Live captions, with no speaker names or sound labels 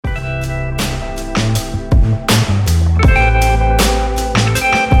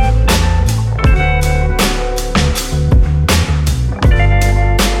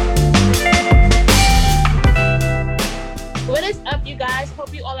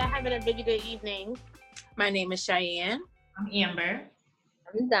are having a really good evening. My name is Cheyenne. I'm Amber.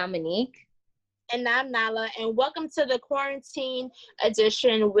 I'm Dominique. And I'm Nala. And welcome to the Quarantine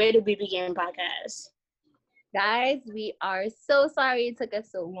Edition Where Do We Begin podcast. Guys, we are so sorry it took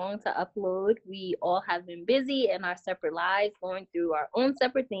us so long to upload. We all have been busy in our separate lives, going through our own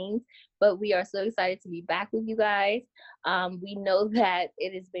separate things, but we are so excited to be back with you guys. We know that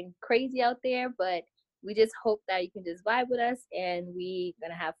it has been crazy out there, but we just hope that you can just vibe with us, and we're going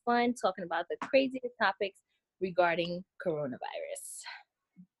to have fun talking about the craziest topics regarding coronavirus.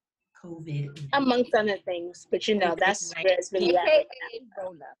 COVID. Amongst other things, but you know, that's where it's really at. AKA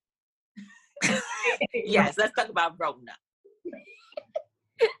Rona. Yes, let's talk about Rona.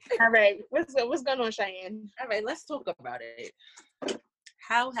 All right, what's going on, Cheyenne? All right, let's talk about it.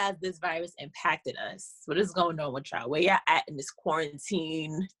 How has this virus impacted us? What is going on with y'all? Where y'all at in this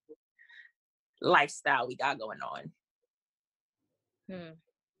quarantine lifestyle we got going on?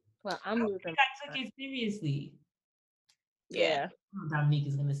 Well, I'm losing. I took it seriously. Yeah. Dominique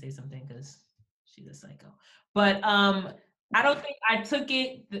is gonna say something because she's a psycho. But I don't think I took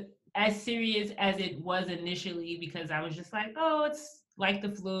it as serious as it was initially, because I was just like, oh, it's like the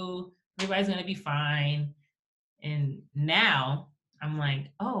flu. Everybody's gonna be fine. And now I'm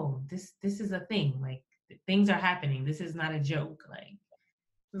like, oh, this is a thing. Like, things are happening. This is not a joke. Like,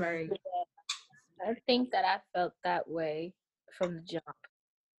 Right. I think that I felt that way from the jump.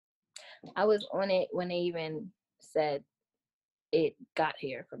 I was on it when they even said it got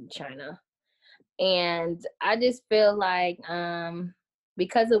here from China. And I just feel like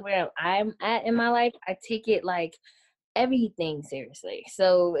because of where I'm at in my life, I take it like everything seriously.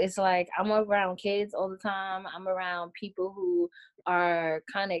 So it's like I'm around kids all the time. I'm around people who are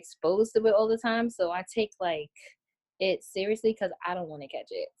kind of exposed to it all the time. So I take like it seriously because I don't want to catch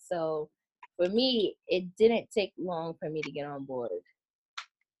it. So for me, it didn't take long for me to get on board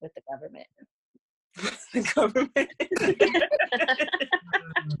with the government. The government.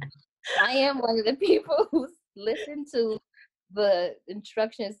 I am one of the people who listen to the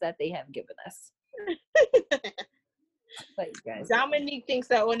instructions that they have given us. But you guys, Dominique thinks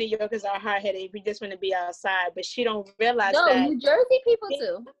that all New Yorkers are hard-headed. We just want to be outside, but she don't realize no, that. New Jersey people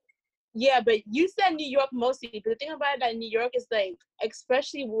too. Yeah, but you said New York mostly. But the thing about it, that New York is like,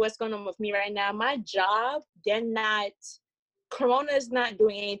 especially what's going on with me right now, my job, Corona is not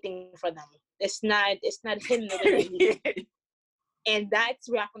doing anything for them. It's not hitting the way that it is. And that's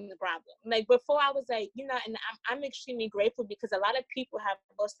where I found the problem. Like, before I was like, you know, and I'm extremely grateful because a lot of people have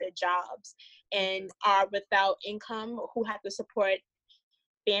lost their jobs and are without income, who have to support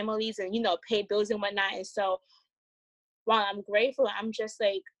families and, you know, pay bills and whatnot. And so while I'm grateful, I'm just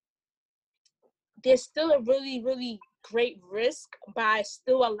like, there's still a really, really great risk by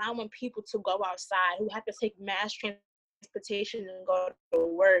still allowing people to go outside who have to take mass transportation and go to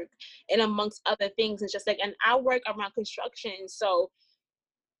work, and amongst other things. It's just like, and I work around construction, so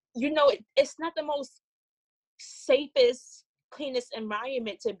you know, it's not the most safest, cleanest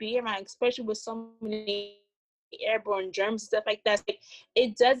environment to be around, especially with so many airborne germs and stuff like that. Like,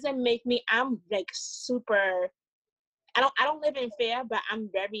 it doesn't make me, I'm like super, I don't live in fear, but I'm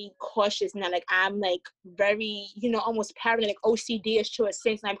very cautious now. Like, I'm like very, you know, almost paranoid, like OCD-ish to a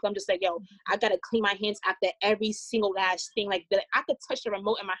sense. And I'm just like, yo, I gotta clean my hands after every single last thing. Like, that I could touch the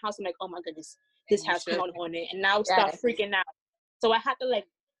remote in my house and like, oh my goodness, this has Corona on it, and now I start freaking out. So I have to like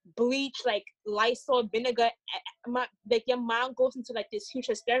bleach, like Lysol vinegar. Like, your mind goes into like this huge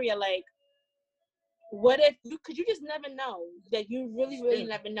hysteria. Like, what if you just never know. That you really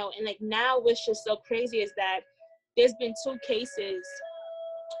never know. And like, now what's just so crazy is that there's been a case,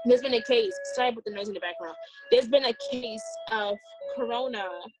 sorry about the noise in the background. There's been a case of Corona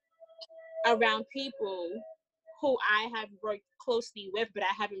around people who I have worked closely with, but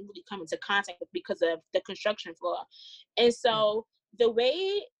I haven't really come into contact with because of the construction floor. And so the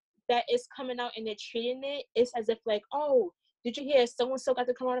way that it's coming out and they're treating it is as if like, oh, did you hear so-and-so got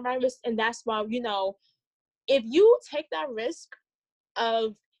the coronavirus? And that's why, you know, if you take that risk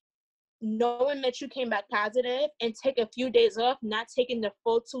of knowing that you came back positive and take a few days off, not taking the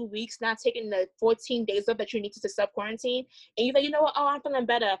full 2 weeks, not taking the 14 days off that you need to self-quarantine, and you're like, you know what, oh, I'm feeling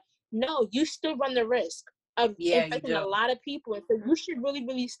better. No, you still run the risk of infecting a lot of people. And so you should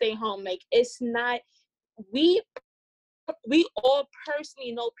really stay home. Like, it's not, we all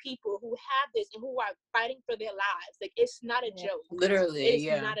personally know people who have this and who are fighting for their lives. Like, it's not a joke. Literally,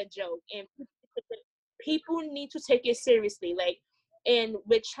 it's not a joke. And people need to take it seriously. Like, and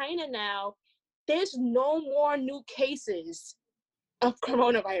with China now, there's no more new cases of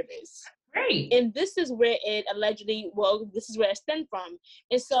coronavirus. Right. And this is where it this is where it stemmed from.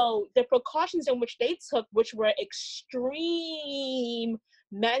 And so the precautions in which they took, which were extreme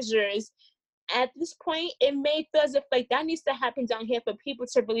measures, at this point, it may feel as if like that needs to happen down here for people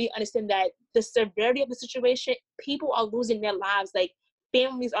to really understand that the severity of the situation, people are losing their lives. Like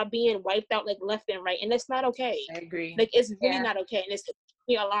families are being wiped out like left and right, and it's not okay. I agree. Like it's really not okay, and it's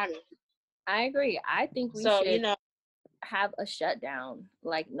really alarming. I agree. I think we So, should have a shutdown.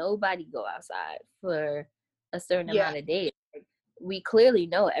 Like nobody go outside for a certain amount of days. Like, we clearly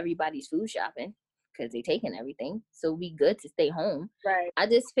know everybody's food shopping because they taking everything. So we good to stay home. Right. I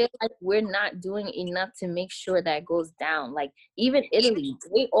just feel like we're not doing enough to make sure that goes down. Like even Italy,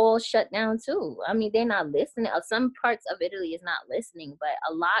 they all shut down too. I mean, they're not listening. Some parts of Italy is not listening, but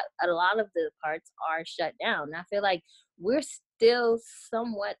a lot of the parts are shut down. And I feel like we're still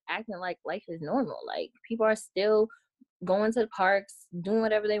somewhat acting like life is normal. Like people are still going to the parks, doing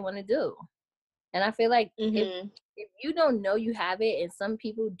whatever they want to do. And I feel like if you don't know you have it, and some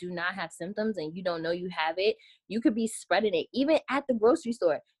people do not have symptoms and you don't know you have it, you could be spreading it. Even at the grocery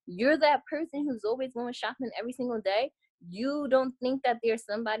store, you're that person who's always going shopping every single day. You don't think that there's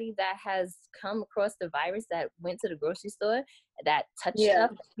somebody that has come across the virus that went to the grocery store, that touched stuff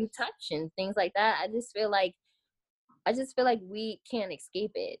that you touch and things like that. I just feel like we can't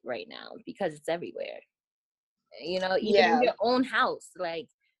escape it right now because it's everywhere. You know, even in your own house, like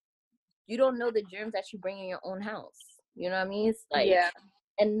you don't know the germs that you bring in your own house. You know what I mean? It's like,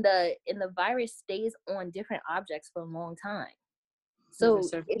 and the virus stays on different objects for a long time. So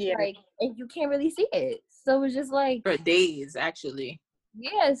it's like, and you can't really see it. So it's just like for days, actually.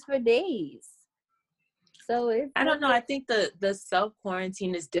 Yes, for days. So it's I don't know. I think the self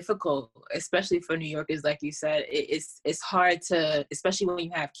quarantine is difficult, especially for New Yorkers. Like you said, it's hard to, especially when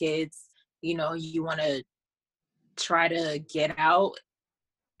you have kids. You know, you want to try to get out.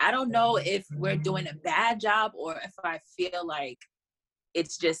 I don't know if we're doing a bad job or if I feel like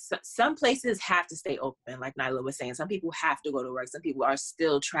it's just some places have to stay open. Like Nyla was saying, some people have to go to work. Some people are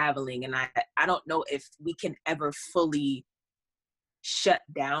still traveling. And I don't know if we can ever fully shut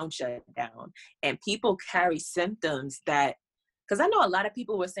down. And people carry symptoms that, because I know a lot of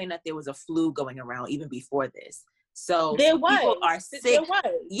people were saying that there was a flu going around even before this. So people are sick.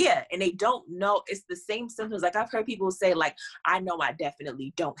 Yeah, and they don't know. It's the same symptoms. Like I've heard people say, like, I know I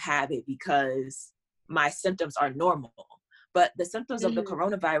definitely don't have it because my symptoms are normal. But the symptoms of the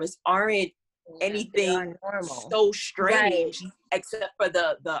coronavirus aren't anything so strange, except for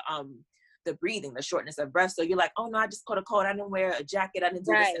the breathing, the shortness of breath. So you're like, oh no, I just caught a cold. I didn't wear a jacket. I didn't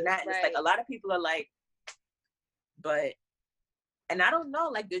do this and that. And it's like a lot of people are like, but, and I don't know.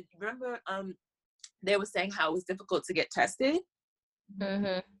 Like, remember, they were saying how it was difficult to get tested.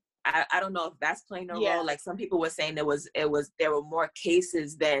 I don't know if that's playing a role. Like some people were saying there were more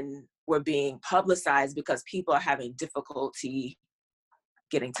cases than were being publicized because people are having difficulty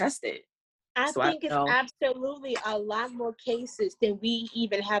getting tested. I think it's absolutely a lot more cases than we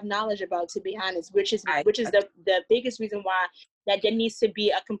even have knowledge about, to be honest, which is the biggest reason why that there needs to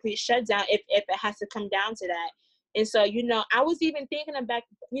be a complete shutdown if it has to come down to that. And so, you know, I was even thinking back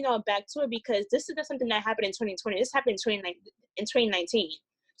to it because this is something that happened in 2020. This happened in 2019.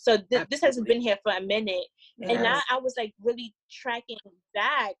 So this hasn't been here for a minute. Yes. And now I was like really tracking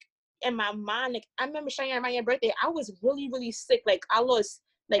back in my mind. Like I remember Cheyenne around your birthday, I was really, really sick. Like I lost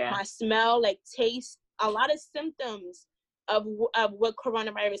like my smell, like taste, a lot of symptoms of what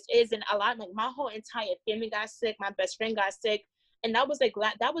coronavirus is. And a lot, like my whole entire family got sick. My best friend got sick. And that was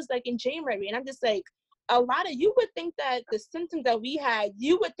like in January. And I'm just like, a lot of, you would think that the symptoms that we had,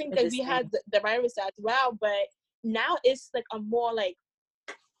 you would think that we had the virus as well. But now it's like a more like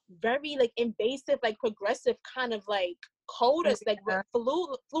very like invasive, like progressive kind of like cold, like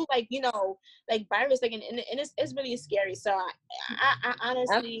flu, like, you know, like virus, like, and it's really scary. So I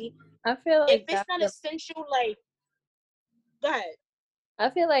honestly, I feel like if it's not essential, like, go ahead. I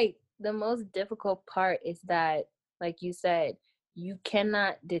feel like the most difficult part is that, like you said, you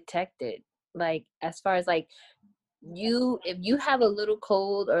cannot detect it. Like as far as like if you have a little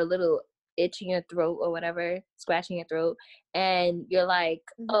cold or a little itch in your throat or whatever, scratching your throat, and you're like,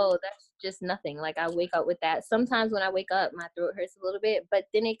 oh, that's just nothing. Like I wake up with that. Sometimes when I wake up, my throat hurts a little bit, but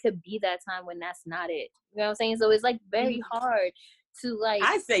then it could be that time when that's not it. You know what I'm saying? So it's like very hard to like.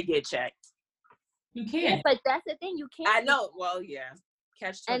 I say get checked. You can't. Yeah, but that's the thing. You can't. I know. Well, yeah.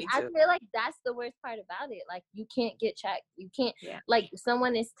 Catch 22. And I feel like that's the worst part about it. Like you can't get checked. You can't, like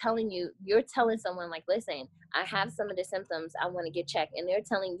someone is telling you, you're telling someone like, listen, I have some of the symptoms, I want to get checked. And they're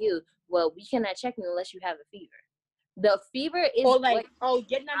telling you, well, we cannot check you unless you have a fever. The fever is like,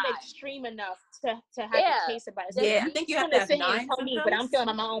 you're not extreme enough to have a case about it. So I think you have to have 9 symptoms. But I'm feeling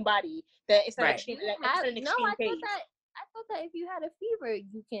on my own body that it's not extreme. I thought that if you had a fever,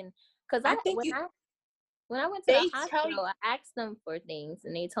 you can, because When I went to the hospital, I asked them for things,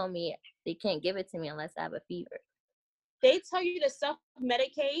 and they told me they can't give it to me unless I have a fever. They tell you to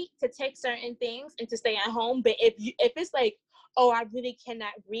self-medicate, to take certain things, and to stay at home. But if it's like, oh, I really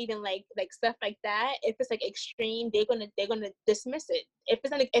cannot breathe, and like stuff like that, if it's like extreme, they're gonna dismiss it. If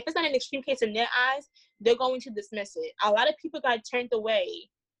it's not an extreme case in their eyes, they're going to dismiss it. A lot of people got turned away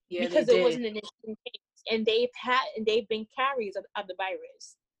because it wasn't an extreme case, and they've been carriers of the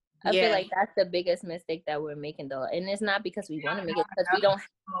virus. I feel like that's the biggest mistake that we're making, though, and it's not because we want to make it, because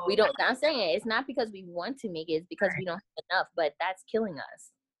we don't. I'm saying it's not because we want to make it; it's because we don't have enough. But that's killing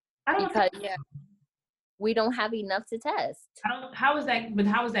us because we don't have enough to test. How is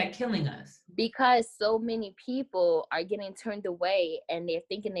that killing us? Because so many people are getting turned away, and they're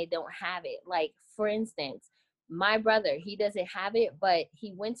thinking they don't have it. Like, for instance, my brother, he doesn't have it, but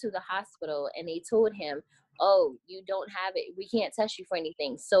he went to the hospital and they told him, oh, you don't have it, we can't test you for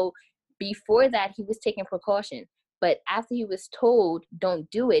anything. So before that, he was taking precaution, but after he was told don't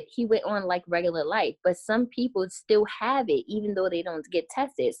do it, he went on like regular life. But some people still have it even though they don't get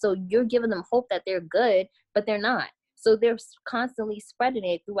tested. So you're giving them hope that they're good, but they're not. So they're constantly spreading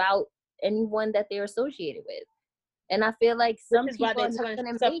it throughout anyone that they're associated with. And I feel like some people are not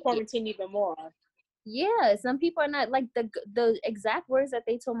going to quarantine even more. Yeah, some people are not. Like, the exact words that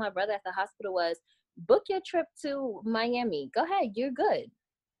they told my brother at the hospital was, book your trip to Miami. Go ahead, you're good.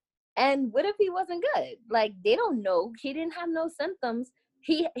 And what if he wasn't good? Like, they don't know. He didn't have no symptoms.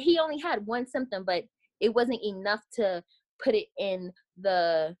 He only had one symptom, but it wasn't enough to put it in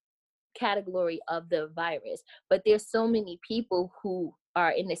the category of the virus. But there's so many people who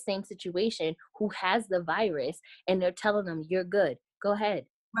are in the same situation who has the virus, and they're telling them, you're good, go ahead.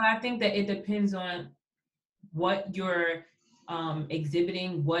 But I think that it depends on what you're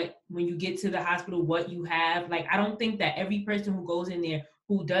exhibiting, when you get to the hospital, what you have. Like, I don't think that every person who goes in there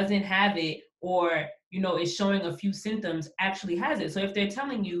who doesn't have it, or, is showing a few symptoms, actually has it. So if they're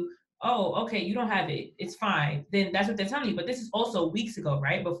telling you, oh, okay, you don't have it, it's fine, then that's what they're telling you. But this is also weeks ago,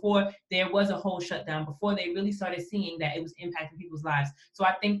 right? Before there was a whole shutdown, before they really started seeing that it was impacting people's lives. So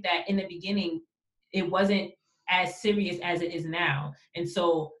I think that in the beginning, it wasn't as serious as it is now. And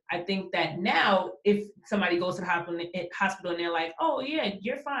so I think that now, if somebody goes to the hospital and they're like, oh yeah,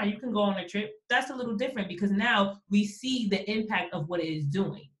 you're fine, you can go on a trip, that's a little different, because now we see the impact of what it is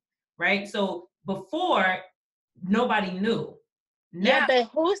doing, right? So before, nobody knew. Now, but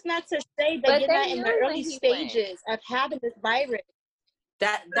who's not to say that you're not in the early stages of having this virus?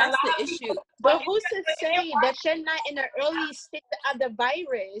 That's the issue. But who's to say that you're not in the early stage of the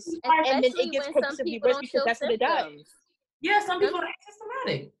virus, and then it gets progressively worse because that's what it does? Yeah, some people are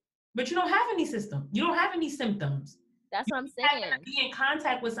asymptomatic, but you don't have any symptom. You don't have any symptoms. That's what I'm saying. You be in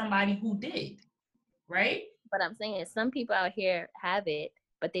contact with somebody who did, right? But I'm saying some people out here have it,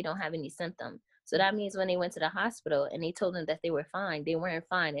 but they don't have any symptoms. So that means when they went to the hospital and they told them that they were fine, they weren't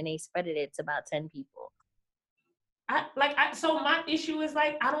fine, and they spreaded it to about 10 people. So my issue is,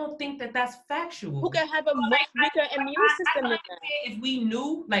 like, I don't think that that's factual. Who can have a much weaker immune system than that? If we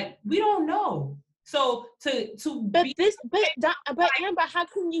knew, like, we don't know. So but Amber, how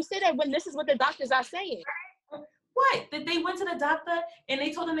can you say that when this is what the doctors are saying? What? That they went to the doctor and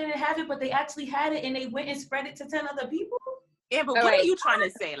they told them they didn't have it, but they actually had it, and they went and spread it to 10 other people? Amber, what are you trying to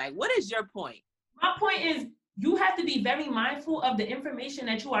say? Like, what is your point? My point is, you have to be very mindful of the information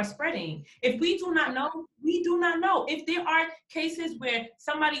that you are spreading. If we do not know, we do not know. If there are cases where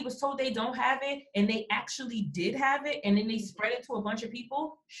somebody was told they don't have it and they actually did have it, and then they spread it to a bunch of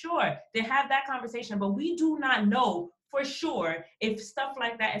people, sure, then have that conversation. But we do not know for sure if stuff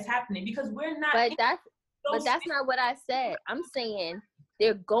like that is happening, because we're not. But that's not what I said. I'm saying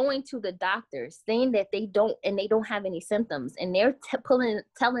they're going to the doctors saying that they don't have any symptoms, and they're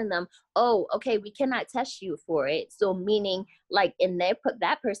telling them, oh, okay, we cannot test you for it. So meaning, like, in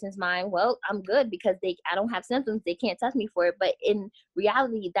that person's mind, well, I'm good because I don't have symptoms, they can't test me for it. But in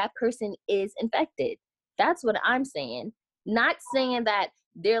reality, that person is infected. That's what I'm saying. Not saying that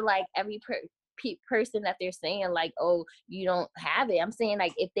they're like every person that they're saying, like, oh, you don't have it. I'm saying,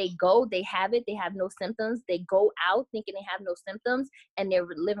 like, if they go, they have it, they have no symptoms, they go out thinking they have no symptoms, and they're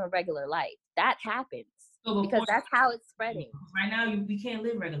living regular life. That happens because that's how it's spreading. Right now, we can't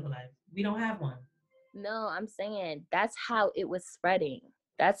live regular life. We don't have one. No, I'm saying that's how it was spreading.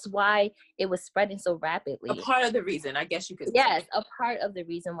 That's why it was spreading so rapidly. A part of the reason, I guess you could say. Yes, a part of the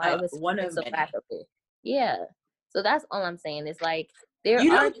reason why it was spreading so rapidly. Yeah. So that's all I'm saying. Is like,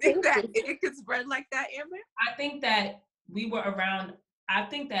 you don't think that it could spread like that, Amber? I think that we were around. I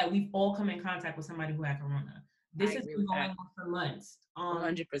think that we've all come in contact with somebody who had corona. This has been going on for months.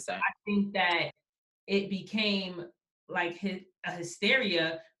 100%. I think that it became like a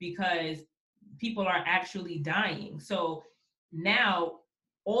hysteria because people are actually dying. So now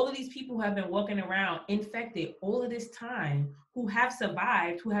all of these people who have been walking around infected all of this time, who have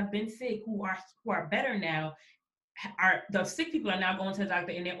survived, who have been sick, who are better now, are the sick people are now going to the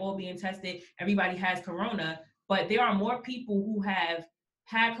doctor and they're all being tested. Everybody has corona, but there are more people who have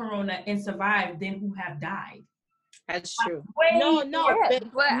had corona and survived than who have died. That's true. No,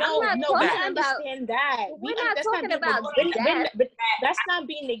 but I'm not we talking about. understand that. We're not talking about but death. that's not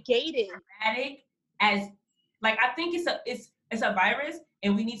being negated. Dramatic as like I think it's a virus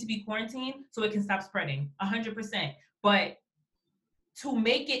and we need to be quarantined so it can stop spreading 100%. But to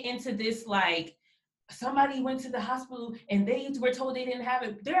make it into this like somebody went to the hospital and they were told they didn't have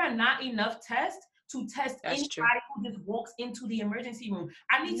it, there are not enough tests to test anybody who just walks into the emergency room.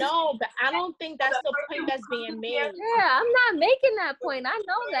 But I don't think that's the point that's being made. Yeah, I'm not making that point. I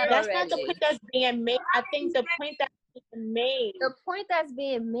know that that's already. not the point that's being made. I think the point that's being made. The point that's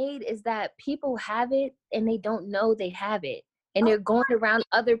being made is that people have it and they don't know they have it. And they're going around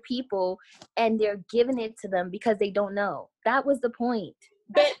other people and they're giving it to them because they don't know. That was the point.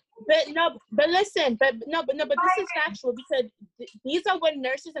 But listen, but this is factual because these are what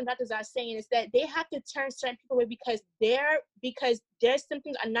nurses and doctors are saying is that they have to turn certain people away because their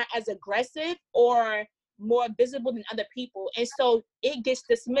symptoms are not as aggressive or more visible than other people, and so it gets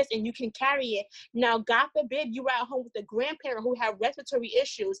dismissed and you can carry it. Now, God forbid you are at home with a grandparent who have respiratory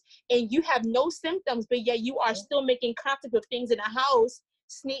issues and you have no symptoms, but yet you are still making contact with things in the house,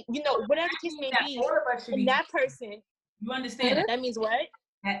 sneak, whatever the case may be, and that person. You understand? That means what?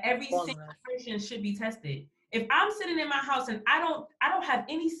 That every single person should be tested. If I'm sitting in my house and I don't have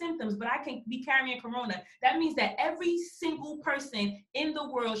any symptoms, but I can be carrying corona, that means that every single person in the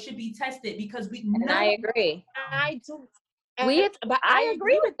world should be tested because we know. And I agree. I do. I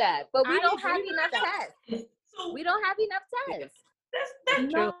agree with that, but we don't have enough tests. We don't have enough tests. That's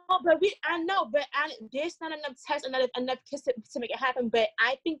no, but there's not enough tests, enough kits to make it happen. But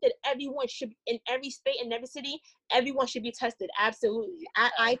I think that everyone should, in every state, in every city, everyone should be tested. Absolutely,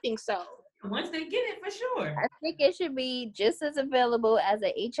 I think so. Once they get it, for sure. I think it should be just as available as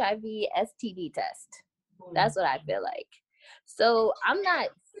a HIV STD test. That's what I feel like. So I'm not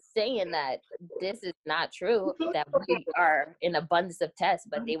saying that this is not true, that we are in abundance of tests,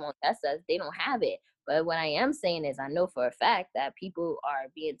 but they won't test us. They don't have it. But what I am saying is I know for a fact that people are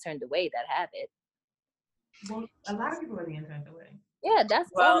being turned away that have it. Well, a lot of people are being turned away. Yeah,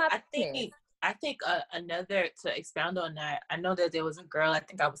 that's all my I think another, to expound on that, I know that there was a girl, I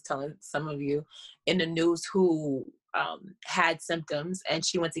think I was telling some of you in the news, who had symptoms and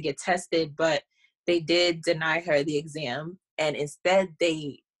she went to get tested, but they did deny her the exam, and instead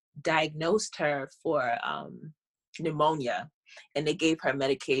they diagnosed her for pneumonia, and they gave her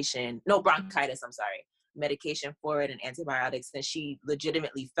bronchitis medication for it and antibiotics, and she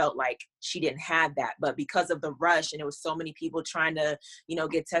legitimately felt like she didn't have that, but because of the rush and there was so many people trying to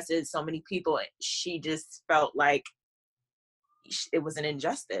get tested, so many people, she just felt like it was an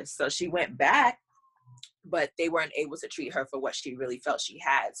injustice, so she went back, but they weren't able to treat her for what she really felt she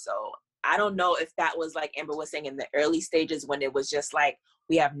had. So I don't know if that was, like Amber was saying, in the early stages when it was just like,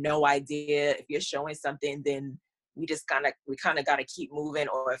 we have no idea, if you're showing something, then we kind of got to keep moving,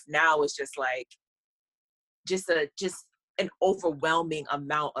 or if now it's just like just an overwhelming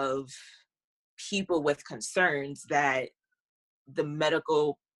amount of people with concerns that the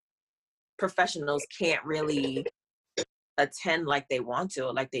medical professionals can't really attend like they want to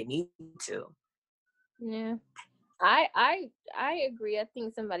or like they need to. Yeah, I agree. I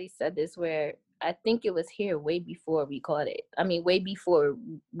think somebody said this where I think it was here way before we caught it. I mean, way before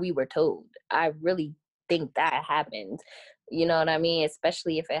we were told. I really think that happened. You know what I mean?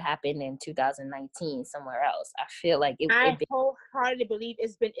 Especially if it happened in 2019 somewhere else. I feel like I wholeheartedly believe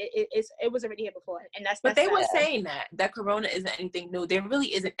it was already here before, and that's. But they were saying that corona isn't anything new. There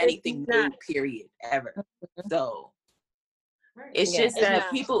really isn't anything new, period, ever. So it's just that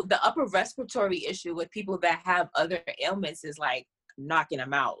people, the upper respiratory issue with people that have other ailments is like knocking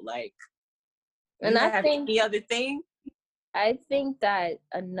them out. Like, and I think any other thing. I think that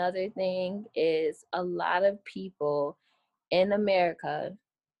another thing is a lot of people in America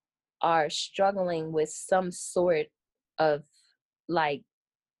are struggling with some sort of like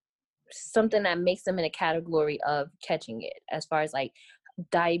something that makes them in a category of catching it, as far as like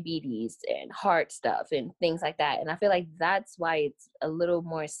diabetes and heart stuff and things like that. And I feel like that's why it's a little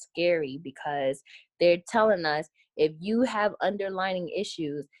more scary, because they're telling us if you have underlying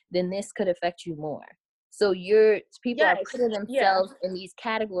issues, then this could affect you more. So people are putting themselves in these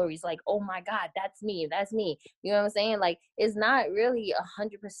categories like, oh my God, that's me. You know what I'm saying? Like, it's not really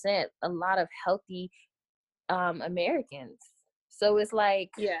 100% a lot of healthy Americans. So it's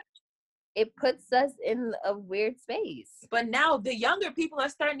like, it puts us in a weird space. But now the younger people are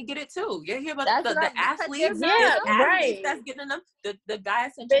starting to get it too. You hear about the Because athletes? Yeah, Athletes right. that's getting them. The guy I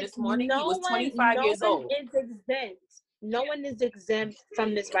sent you But this morning, he was 25 no years one old. is exempt. No one is exempt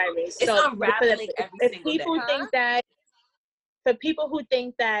from this virus. It's So unraveling every if single people day. think that, for people who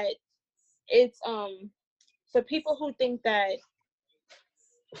think that it's for people who think that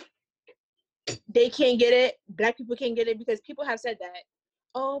they can't get it, Black people can't get it, because people have said that.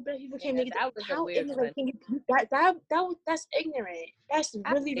 Oh, Black people can't get it. How ignorant can you be? That's ignorant. That's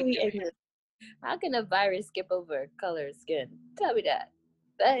really, really ignorant. How can a virus skip over color of skin? Tell me that.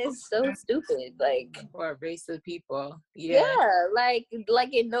 That is so stupid. Like, For a race of people. yeah, like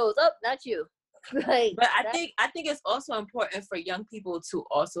it knows. Oh, not you. Like, but I think it's also important for young people to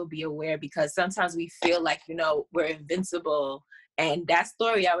also be aware, because sometimes we feel like, you know, we're invincible. And that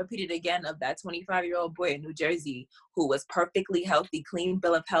story, I repeated again, of that 25-year-old boy in New Jersey who was perfectly healthy, clean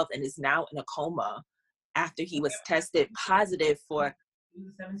bill of health, and is now in a coma after he was tested positive for. He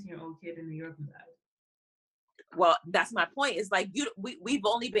was a 17-year-old kid in New York who died. Well, that's my point. It's like we've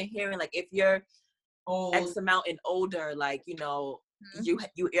only been hearing, like, if you're old, X amount and older, like, you know, you're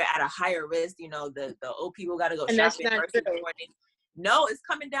at a higher risk. You know, the old people got to go shopping first in the morning. No, it's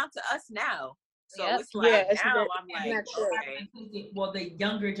coming down to us now. So it's like, now I'm like, okay. Well, the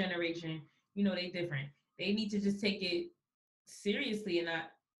younger generation, you know, they different. They need to just take it seriously, and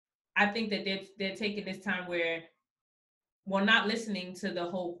I think that they're taking this time where we're not listening to the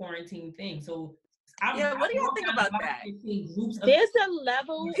whole quarantine thing. So what do y'all think about that? There's a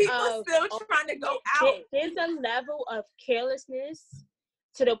level people of still trying to go out. There's a level of carelessness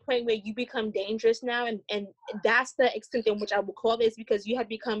to the point where you become dangerous now, and that's the extent in which I will call this, because you've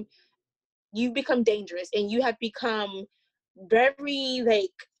become dangerous, and you have become very, like,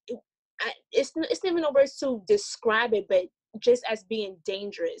 it's not even no words to describe it, but just as being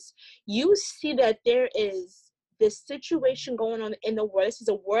dangerous. You see that there is this situation going on in the world. This is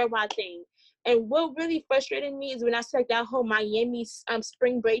a worldwide thing. And what really frustrated me is when I saw like that whole Miami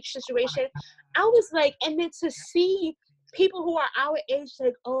spring break situation, I was like, and then to see people who are our age,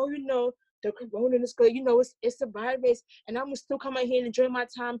 like, oh, you know, the corona is good, you know, it's a virus, and I'm gonna still come out here and enjoy my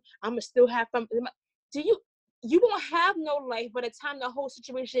time. I'm gonna still have fun. You won't have no life by the time the whole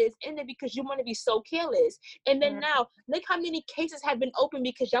situation is ended, because you want to be so careless. And then now, look how many cases have been opened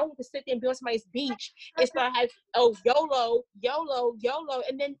because y'all want to sit there and be on somebody's beach and start having, oh, YOLO, YOLO, YOLO.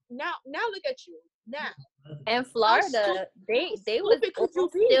 And then now look at you. Now. And Florida, they was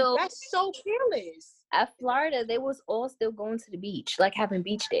still, that's so careless. At Florida, they was all still going to the beach, like having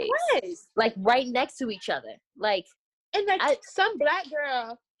beach days. Yes. Like right next to each other. Like, and like some Black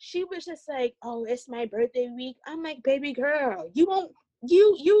girl, she was just like, oh, it's my birthday week. I'm like, baby girl, you won't,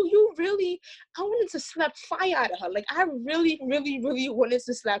 you really, I wanted to slap fire out of her. Like, I really, really, really wanted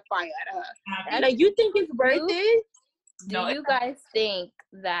to slap fire out of her. And like, you think it's worth it? Do you guys think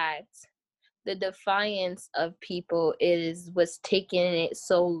that the defiance of people was taking it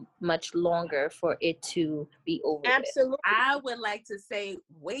so much longer for it to be over? Absolutely. I would like to say,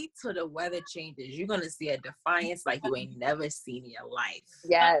 wait till the weather changes. You're gonna see a defiance like you ain't never seen in your life.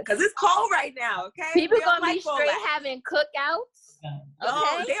 Yes, because it's cold right now. Okay, people gonna be straight having cookouts. No,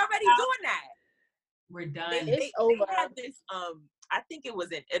 they already doing that. We're done. They had this. I think it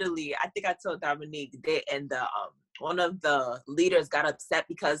was in Italy. I think I told Dominique. One of the leaders got upset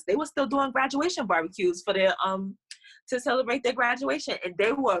because they were still doing graduation barbecues for their to celebrate their graduation, and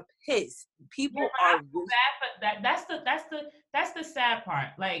they were pissed. People are bad, but that's the sad part.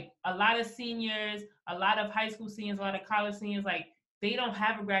 Like, a lot of seniors, a lot of high school seniors, a lot of college seniors, like, they don't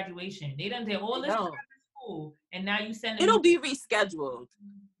have a graduation. They're all this time in school, and now you send them. It'll be rescheduled.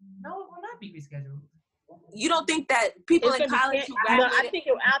 No, it will not be rescheduled. You don't think that people in college who graduated?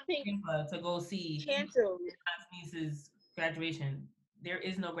 No, I think to go see canceled niece's graduation. There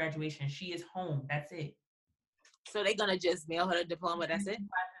is no graduation. She is home. That's it. So they're gonna just mail her the diploma. That's it.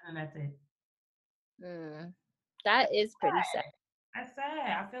 And that's it. That is pretty sad. That's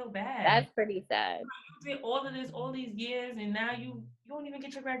sad. I feel bad. That's pretty sad. You did all of this all these years, and now you don't even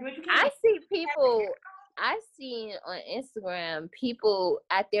get your graduation. I see people. I've seen on Instagram people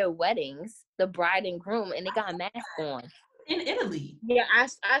at their weddings, the bride and groom, and they got a mask on. In Italy. Yeah, I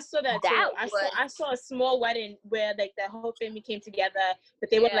saw that too. I saw a small wedding where like the whole family came together,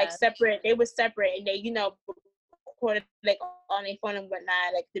 but they were like separate. They were separate, and they, you know, recorded like on their phone and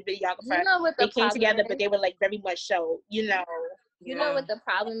whatnot. Like the videographer, you know what they came together, but they were like very much so, you know. You know what the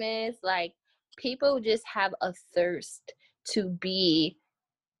problem is? Like, people just have a thirst to be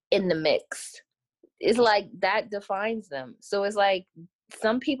in the mix. It's like that defines them. So it's like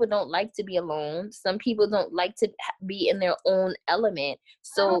some people don't like to be alone. Some people don't like to be in their own element.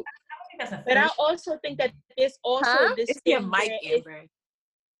 So that's a But I also think that there's also this It's thing your mic, Amber.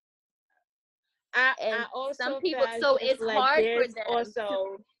 I also some feel people, as so if, it's like, hard for there's them also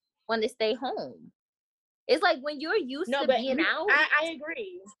to want to stay home. It's like when you're used to but being out. I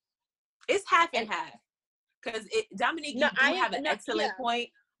agree. It's half and half. Because Dominique, you do have an excellent point,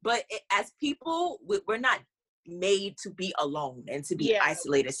 but as people, we're not made to be alone and to be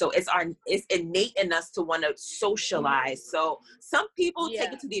isolated. So it's innate in us to want to socialize. So some people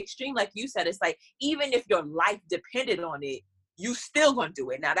take it to the extreme, like you said. It's like, even if your life depended on it, you still gonna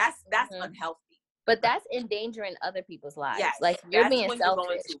do it. Now that's unhealthy. But that's endangering other people's lives. Yes, like you're being when selfish. You're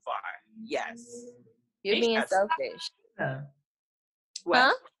going too far. Yes. You're being selfish. What?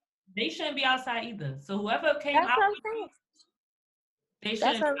 Huh? They shouldn't be outside either. So whoever came That's out what I'm with saying. they That's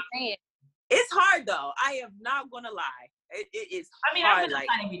shouldn't. what I'm saying. It's hard though. I am not gonna lie. It is hard. I mean, I'm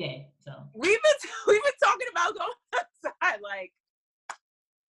outside every day. So we've been talking about going outside. Like,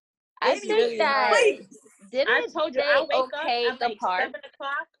 I think that I told you, I wake up at like 7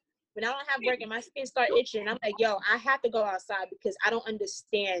 o'clock when I don't have work and my skin start itching. I'm like, yo, I have to go outside because I don't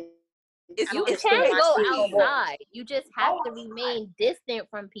understand. You can go outside. You just have to remain distant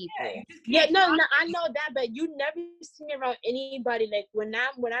from people. Yeah, no, I know that, but you never see me around anybody. Like when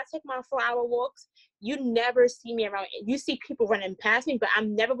I take my 4-hour walks, you never see me around. You see people running past me, but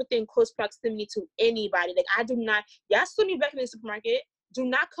I'm never within close proximity to anybody. Like I do not. Y'all see me back in the supermarket. Do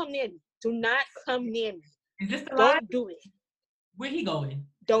not come near me. Do not come near me. Is this the Don't do it. Where he going?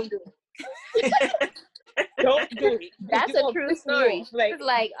 Don't do it. Don't do it. That's a true story. Like,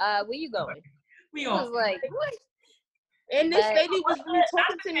 where you going? We was like, what? And this lady was really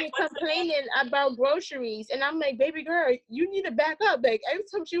talking to me, complaining about groceries, and I'm like, baby girl, you need to back up. Like every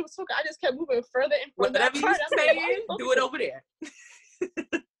time she was talking, I just kept moving further and further. Whatever you're saying, do it over there.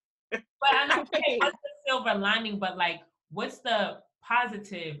 But I know what's the silver lining, but like, what's the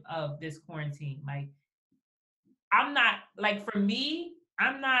positive of this quarantine? Like, I'm not, like, for me,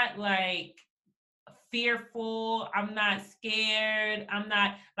 I'm not like fearful. I'm not scared. I'm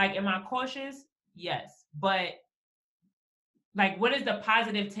not like, am I cautious? Yes. But like, what is the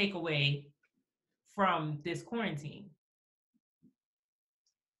positive takeaway from this quarantine?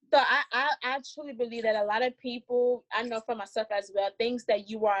 So I truly believe that a lot of people, I know for myself as well, things that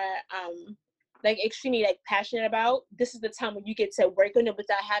you are like extremely like passionate about, this is the time when you get to work on it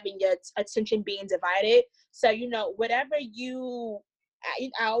without having your attention being divided. So, you know, whatever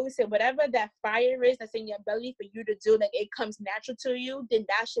I always say, whatever that fire is that's in your belly for you to do, like it comes natural to you, then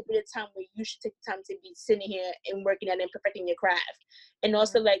that should be the time where you should take the time to be sitting here and working on and perfecting your craft. And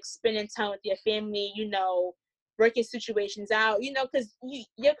also like spending time with your family, you know, working situations out, you know, because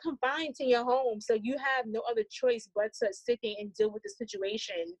you're confined to your home. So you have no other choice but to sit there and deal with the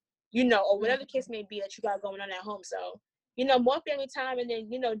situation, you know, or whatever the case may be that you got going on at home. So, you know, more family time and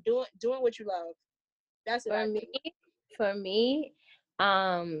then, you know, doing what you love. That's what For me,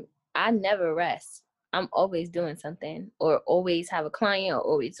 I never rest. I'm always doing something, or always have a client, or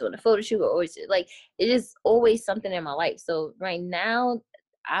always doing a photo shoot, or always like it is always something in my life. So right now,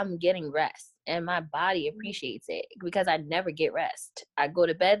 I'm getting rest, and my body appreciates it because I never get rest. I go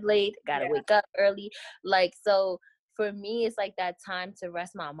to bed late, gotta wake up early. Like, so for me, it's like that time to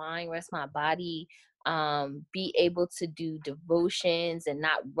rest my mind, rest my body, be able to do devotions and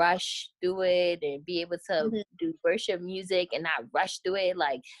not rush through it, and be able to do worship music and not rush through it.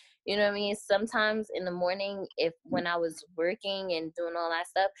 Like, you know what I mean? Sometimes in the morning, when I was working and doing all that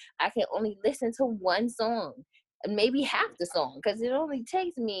stuff, I can only listen to one song, maybe half the song, because it only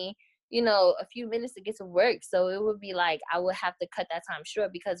takes me, you know, a few minutes to get to work. So it would be like I would have to cut that time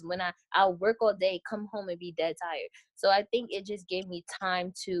short, because when I'll work all day, come home and be dead tired. So I think it just gave me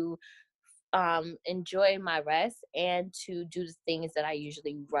time to enjoy my rest and to do the things that I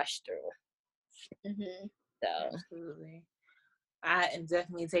usually rush through. So absolutely, I am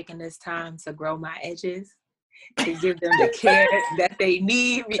definitely taking this time to grow my edges, to give them the care that they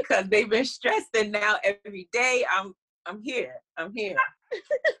need, because they've been stressing now every day. I'm here. And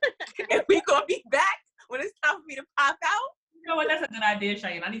we gonna be back when it's time for me to pop out. You know what? That's a good idea,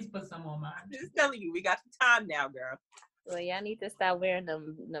 Cheyenne. I need to put some on mine. I'm just telling you, we got the time now, girl. Well, y'all need to stop wearing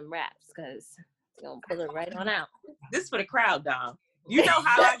them wraps, because it's gonna pull it right on out. This is for the crowd, Dom. You know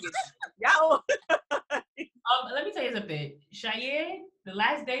how I get y'all. Let me tell you something. Cheyenne, the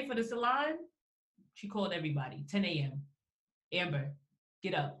last day for the salon, she called everybody. 10 a.m. Amber,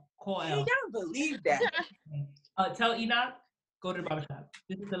 get up. Call Elle. You don't believe that. Tell Enoch, go to the barbershop.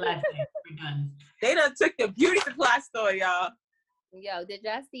 This is the last day. We're done. They done took the beauty supply store, y'all. Yo, did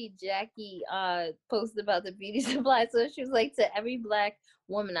y'all see Jackie post about the beauty supply store? She was like, to every Black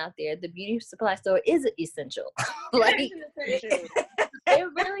woman out there, the beauty supply store is essential. Like, It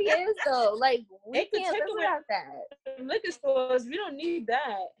really is though. Like we They could can't take live away without that. liquor stores. We don't need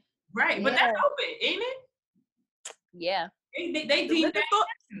that. Right, but Yeah, that's open, ain't it? yeah. They The deem liquor that store.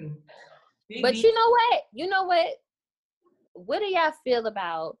 too. They But deem you know what? You know what? What do y'all feel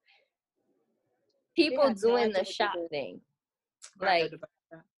about They people have no doing idea the what they're shot doing. thing? I Like heard about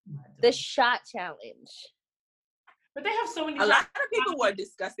that. the shot challenge. But they have so many A lot shots. of people were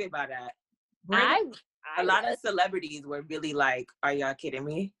disgusted by that. Brandon, A I lot was. of celebrities were really like, "Are y'all kidding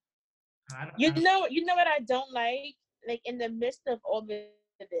me?" You know what I don't like? Like in the midst of all of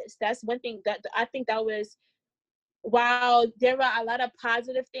this, that's one thing that I think that was, while there are a lot of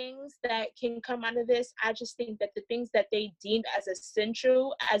positive things that can come out of this, I just think that the things that they deemed as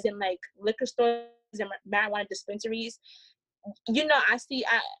essential, as in like liquor stores and marijuana dispensaries,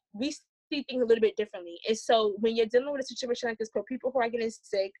 we see things a little bit differently. And so when you're dealing with a situation like this, for people who are getting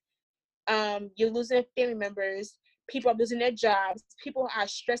sick, you're losing family members, people are losing their jobs, people are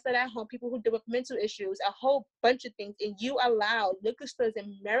stressed out at home, people who deal with mental issues, a whole bunch of things, and you allow liquor stores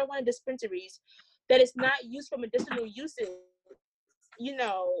and marijuana dispensaries that is not used for medicinal uses, you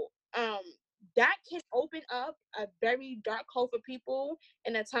know, that can open up a very dark hole for people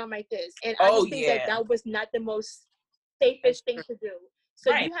in a time like this. And I Oh just think that yeah, that was not the most that's safest thing true. to do.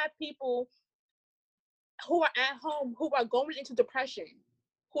 So Right. you have people who are at home who are going into depression,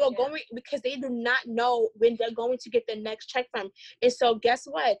 who are going because they do not know when they're going to get the next check from. And so guess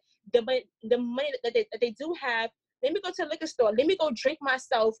what? The money that they do have, let me go to a liquor store, let me go drink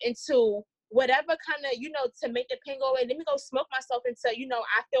myself into whatever kind of, to make the pain go away. Let me go smoke myself until,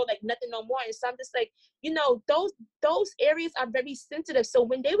 I feel like nothing no more. And so I'm just like, those areas are very sensitive. So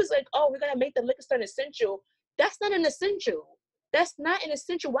when they was like, oh, we're gonna make the liquor store an essential, that's not an essential. That's not an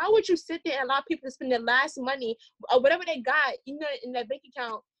essential. Why would you sit there and allow people to spend their last money or whatever they got, in their bank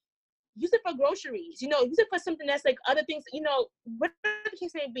account, use it for groceries, use it for something that's like other things, whatever the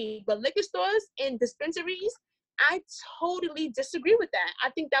case may be. But liquor stores and dispensaries, I totally disagree with that. I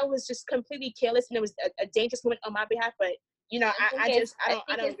think that was just completely careless, and it was a dangerous moment on my behalf. But I don't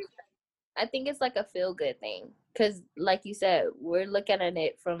agree with that. I think it's like a feel good thing because, like you said, we're looking at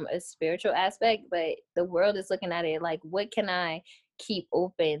it from a spiritual aspect, but the world is looking at it like, what can I keep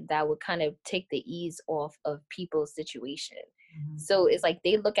open that would kind of take the ease off of people's situation? Mm-hmm. So it's like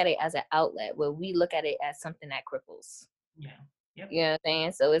they look at it as an outlet, where we look at it as something that cripples. Yeah. Yep. You know what I'm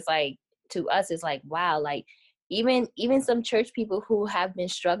saying? So it's like, to us, it's like, wow, like even some church people who have been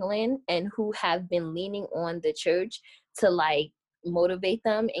struggling and who have been leaning on the church to like motivate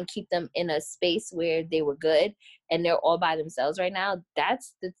them and keep them in a space where they were good, and they're all by themselves right now.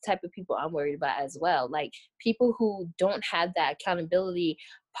 That's the type of people I'm worried about as well. Like people who don't have that accountability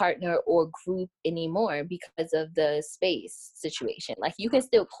partner or group anymore because of the space situation. Like you can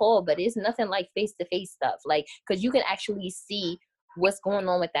still call, but it's nothing like face-to-face stuff, like because you can actually see what's going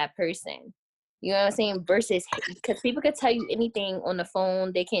on with that person. You know what I'm saying? Versus, because people could tell you anything on the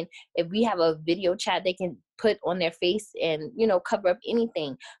phone. They can, if we have a video chat, they can put on their face and, cover up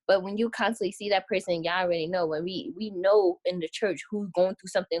anything. But when you constantly see that person, y'all already know. When we know in the church who's going through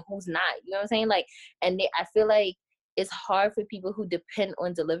something, who's not. You know what I'm saying? Like, and I feel like it's hard for people who depend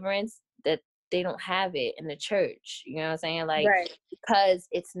on deliverance that they don't have it in the church. You know what I'm saying? Like, Right. because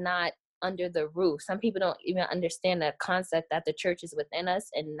it's not under the roof. Some people don't even understand the concept that the church is within us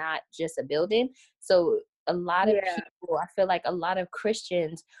and not just a building. So a lot of people, I feel like a lot of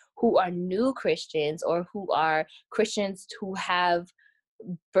Christians who are new Christians or who are Christians who have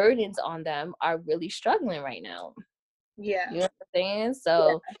burdens on them are really struggling right now. Yeah. You know what I'm saying?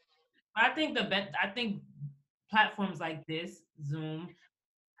 So I think platforms like this, Zoom,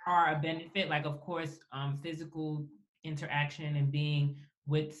 are a benefit. Like, of course, physical interaction and being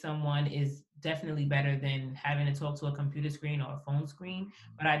with someone is definitely better than having to talk to a computer screen or a phone screen.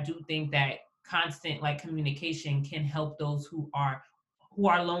 But I do think that constant like communication can help those who are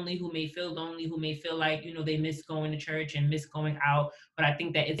lonely, who may feel lonely, who may feel like, they miss going to church and miss going out. But I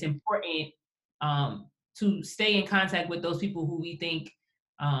think that it's important to stay in contact with those people who we think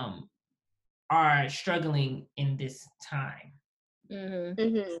are struggling in this time.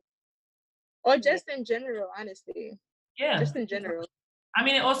 Mm-hmm. Or just in general, honestly. Yeah. Just in general. I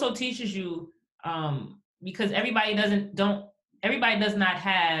mean, it also teaches you, because everybody does not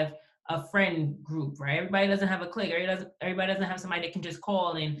have a friend group, right? Everybody doesn't have a clique. Everybody doesn't have somebody that can just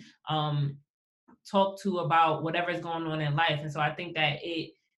call and talk to about whatever's going on in life. And so I think that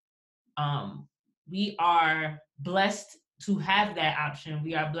we are blessed to have that option.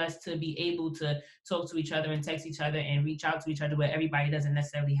 We are blessed to be able to talk to each other and text each other and reach out to each other, where everybody doesn't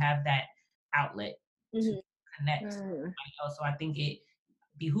necessarily have that outlet to connect. So I think it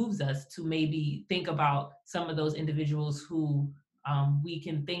behooves us to maybe think about some of those individuals who we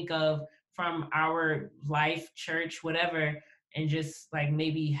can think of from our life, church, whatever, and just like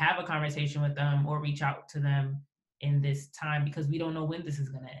maybe have a conversation with them or reach out to them in this time, because we don't know when this is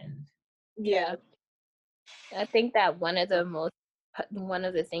going to end. Yeah. I think that one of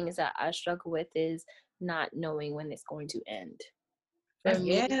the things that I struggle with is not knowing when it's going to end. For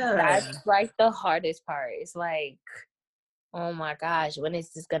me, that's like the hardest part. It's like, oh my gosh, when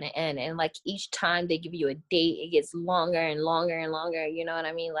is this gonna end? And like each time they give you a date, it gets longer and longer and longer. You know what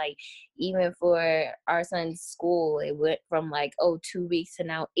I mean? Like even for our son's school, it went from like 2 weeks to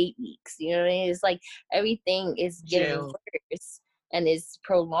now 8 weeks. You know what I mean? It's like everything is getting worse and it's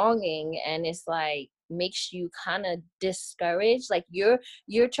prolonging, and it's like makes you kind of discouraged. Like you're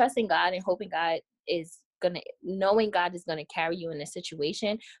trusting God and hoping God is knowing God is gonna carry you in a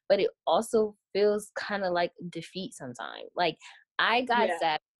situation, but it also feels kind of like defeat sometimes. Like I got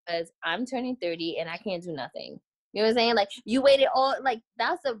sad because I'm turning 30 and I can't do nothing. You know what I'm saying? Like you waited all, like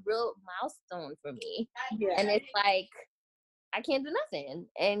that's a real milestone for me. Yeah. And it's like I can't do nothing.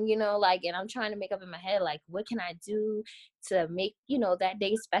 And, you know, like, and I'm trying to make up in my head, like, what can I do to make, you know, that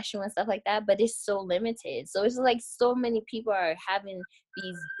day special and stuff like that? But it's so limited. So it's like so many people are having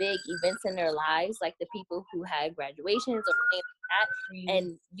these big events in their lives, like the people who had graduations or things like that.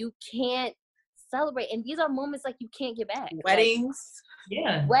 And you can't celebrate. And these are moments like you can't get back. Weddings.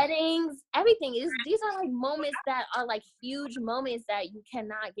 Like, weddings, everything. These are like moments that are like huge moments that you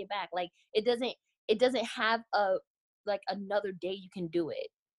cannot get back. Like it doesn't have like another day you can do it.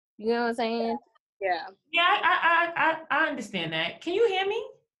 You know what I'm saying? Yeah. Yeah, I understand that. Can you hear me?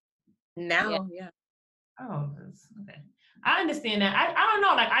 Now, yeah. Oh, okay. I understand that. I don't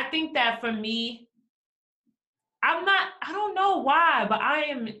know. Like, I think that for me, I don't know why, but I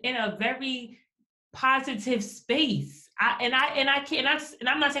am in a very positive space. I'm not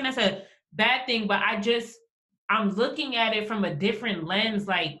saying that's a bad thing, but I'm looking at it from a different lens.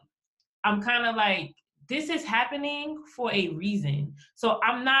 Like, I'm kind of like, this is happening for a reason. So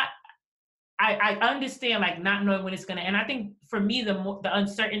I understand like not knowing when it's gonna end. I think for me the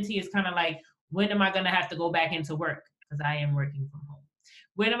uncertainty is kind of like, when am I gonna have to go back into work? Because I am working from home.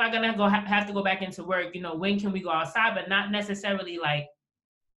 When am I gonna have to go back into work? You know, when can we go outside? But not necessarily like,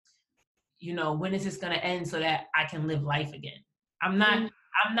 you know, when is this gonna end so that I can live life again? I'm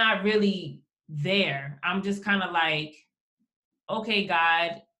not really there. I'm just kind of like, okay,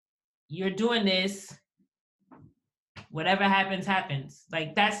 God, you're doing this. Whatever happens, happens.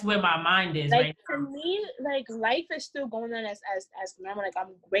 Like that's where my mind is like, right now. For me, like life is still going on as normal. Like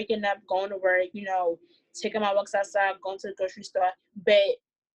I'm waking up, going to work, you know, taking my walks outside, going to the grocery store. But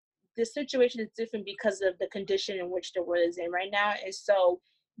the situation is different because of the condition in which the world is in right now. And so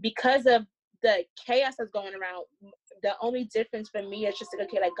because of the chaos that's going around, the only difference for me is just like,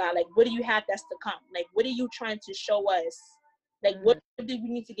 okay, like God, like what do you have that's to come? Like what are you trying to show us? Like what do we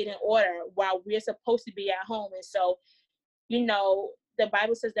need to get in order while we're supposed to be at home? And so, you know, the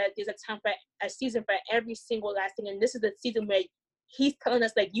Bible says that there's a season for every single last thing. And this is the season where he's telling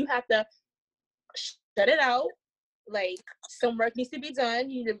us, like, you have to shut it out. Like, some work needs to be done.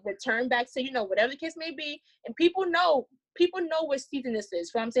 You need to return back to, you know, whatever the case may be. And people know what season this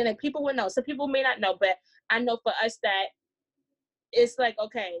is. So I'm saying, like, people will know. Some people may not know, but I know for us that it's like,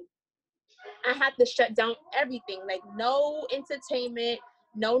 okay, I have to shut down everything. Like, no entertainment,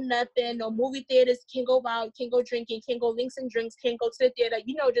 no nothing, no movie theaters, can't go out, can't go drinking, can't go links and drinks, can't go to the theater.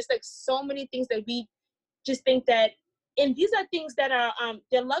 You know, just like so many things that we just think that, and these are things that are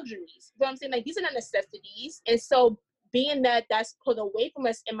they're luxuries. You know what I'm saying? Like these are not necessities. And so being that that's pulled away from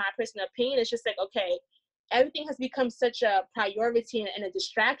us, in my personal opinion, it's just like, okay, everything has become such a priority and a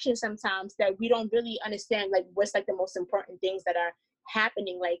distraction sometimes that we don't really understand like what's like the most important things that are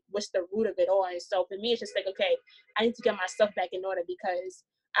happening, like what's the root of it all. And so for me it's just like, okay, I need to get myself back in order, because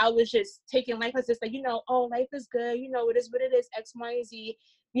I was just taking life as just like, you know, oh, life is good, you know, it is what it is, X, Y, and Z,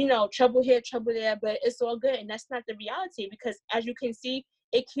 you know, trouble here, trouble there, but it's all good. And that's not the reality, because as you can see,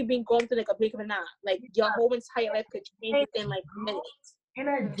 it can be going through like a blink of an eye. Like your whole entire life could change within like minutes.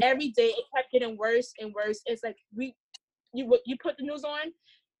 Every day it kept getting worse and worse. It's like you put the news on,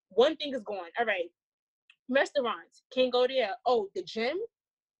 one thing is going, all right, restaurants, can't go there. Oh, the gym,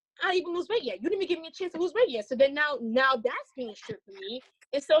 I didn't even lose weight yet. You didn't even give me a chance to lose weight yet. So then now that's being stripped for me.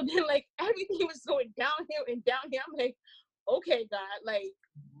 And so then like everything was going downhill and downhill. I'm like, okay, God, like,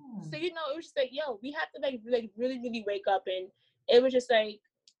 so you know, it was just like, yo, we have to like really, really wake up. And it was just like,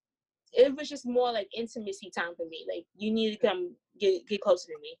 it was just more like intimacy time for me. Like you need to come get closer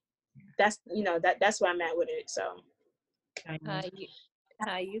to me. That's, you know, that's where I'm at with it. So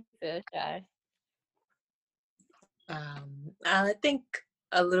how you feel, Shy? I think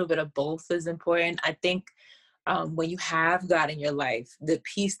a little bit of both is important. I think when you have God in your life, the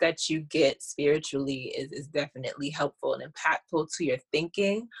peace that you get spiritually is definitely helpful and impactful to your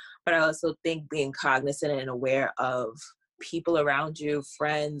thinking. But I also think being cognizant and aware of people around you,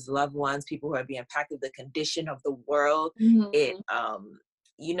 friends, loved ones, people who are being impacted, the condition of the world, it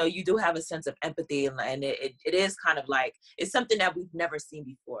you do have a sense of empathy, and it is kind of like, it's something that we've never seen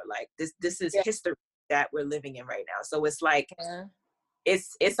before. Like this is history that we're living in right now. So it's like,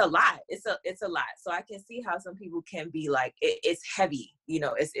 it's a lot. It's a lot. So I can see how some people can be like, it's heavy.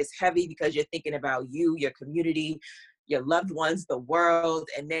 It's heavy because you're thinking about you, your community, your loved ones, the world.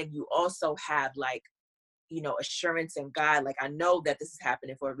 And then you also have like, assurance in God. Like, I know that this is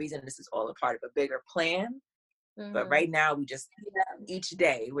happening for a reason. This is all a part of a bigger plan. But right now we just, each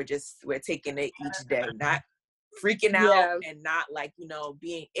day, we're taking it each day, not freaking out and not like,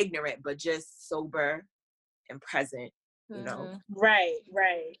 being ignorant, but just sober and present, Right.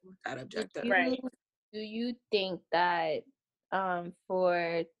 that objective. Do you think that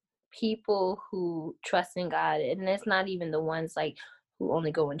for people who trust in God, and it's not even the ones like who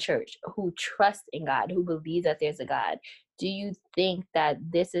only go in church, who trust in God, who believe that there's a God, do you think that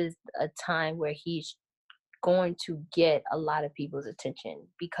this is a time where he's going to get a lot of people's attention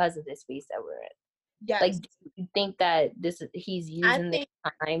because of this space that we're in? Yes. Like, do you think that he's using this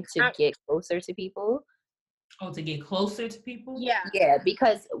time to get closer to people? Oh, to get closer to people? Yeah,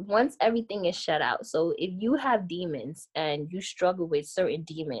 because once everything is shut out, so if you have demons and you struggle with certain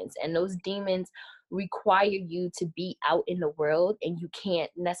demons, and those demons require you to be out in the world, and you can't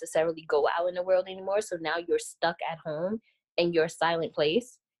necessarily go out in the world anymore, so now you're stuck at home in your silent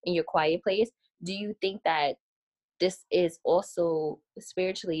place, in your quiet place, do you think that this is also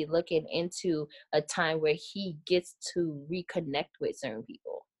spiritually looking into a time where he gets to reconnect with certain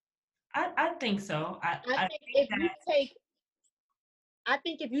people? I think so. I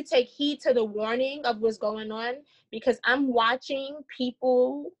think if you take heed to the warning of what's going on, because I'm watching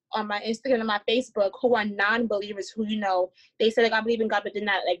people on my Instagram and my Facebook who are non-believers, who, they say like, I believe in God, but they're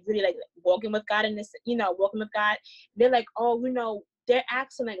not like really like walking with God in this, walking with God. They're like, oh, they're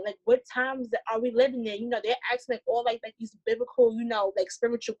asking like what times are we living in? They're asking like all like these biblical, like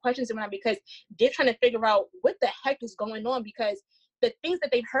spiritual questions around, because they're trying to figure out what the heck is going on, because the things that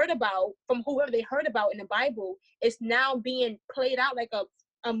they've heard about from whoever they heard about in the Bible is now being played out like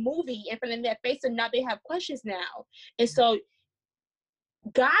a movie in front of their face, and now they have questions now. And so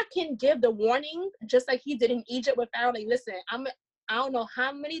God can give the warning just like he did in Egypt with Pharaoh. Like, listen, I don't know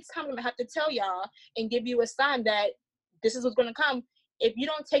how many times I'm gonna have to tell y'all and give you a sign that this is what's gonna come. If you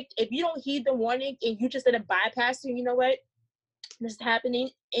don't heed the warning and you just did a bypass, you know what, this is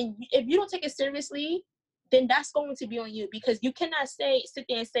happening, and if you don't take it seriously, then that's going to be on you, because you cannot sit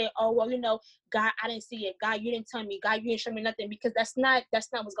there and say, oh, well, God, I didn't see it. God, you didn't tell me. God, you didn't show me nothing, because that's not what's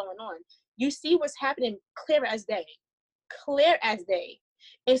going on. You see what's happening clear as day.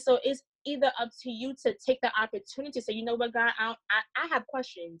 And so it's either up to you to take the opportunity to say, you know what, God, I have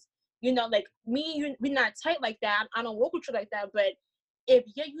questions. Like me, we're not tight like that. I don't work with you like that. But if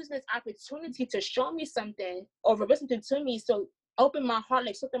you're using this opportunity to show me something or reveal something to me, so open my heart,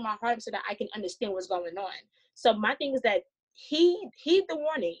 like something in my heart, so that I can understand what's going on. So my thing is that heed the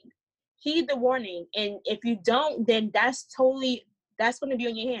warning. And if you don't, then that's going to be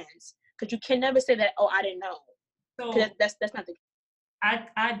on your hands, because you can never say that, oh, I didn't know. So that's not the case.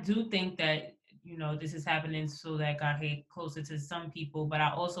 I do think that this is happening so that God get closer to some people, but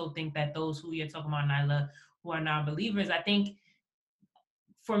I also think that those who you're talking about, Nyla, who are non-believers, I think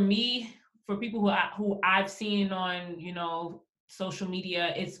for me, for people who I've seen on social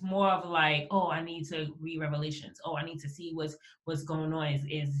media, it's more of like, oh, I need to read Revelations. Oh, I need to see what's going on.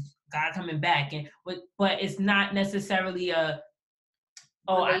 Is God coming back? But it's not necessarily I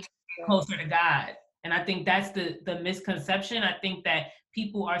get closer to God. And I think that's the misconception. I think that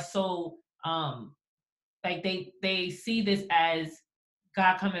people are so like they see this as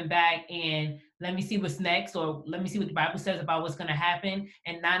God coming back and let me see what's next, or let me see what the Bible says about what's going to happen,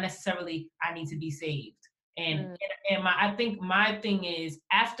 and not necessarily I need to be saved. And I think my thing is,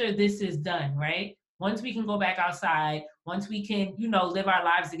 after this is done, right? Once we can go back outside, once we can, live our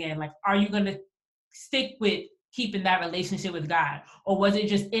lives again, like, are you going to stick with keeping that relationship with God? Or was it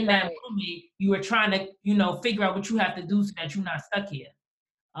just in that moment you were trying to, figure out what you have to do so that you're not stuck here?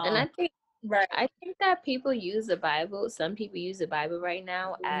 And I think that people use the Bible. Some people use the Bible right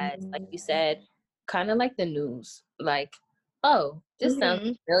now as, like you said, kind of like the news. Like, oh, this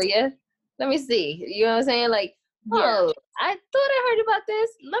sounds familiar. Let me see. You know what I'm saying? Like, oh, I thought I heard about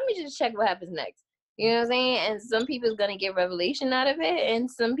this. Let me just check what happens next. You know what I'm saying? And some people's gonna get revelation out of it, and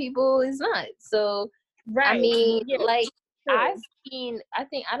some people is not. So, I mean, like, I've seen, I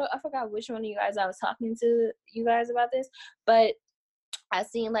forgot which one of you guys I was talking to you guys about this, but I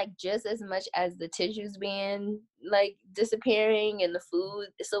seen like just as much as the tissues being like disappearing and the food,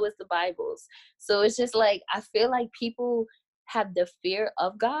 so is the Bibles. So it's just like, I feel like people have the fear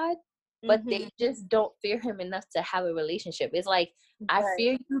of God, but they just don't fear him enough to have a relationship. It's like, I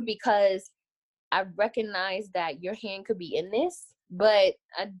fear you because I recognize that your hand could be in this, but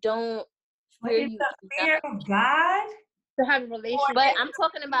I don't fear you. The fear of God? To have a relationship. But I'm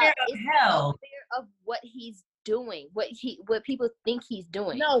talking about Fear of hell. fear of what he's doing, what people think he's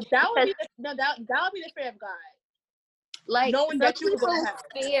doing. No, that would be that would be the fear of God. Like, knowing that you people will have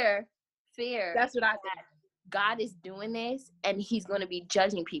fear. That's what I think. God is doing this, and he's going to be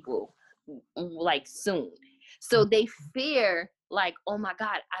judging people like soon. So they fear, like, oh my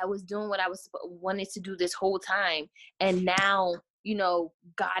God, I was doing what I wanted to do this whole time, and now, you know,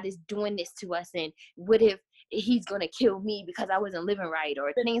 God is doing this to us, and what if he's going to kill me because I wasn't living right,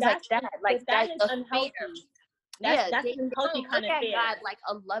 or things like that. Like, that is unhealthy. That's they unhealthy kind of fear. God like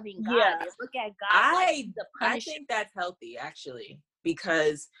a loving God. Yeah. They look at God like the I punishment. think that's healthy, actually,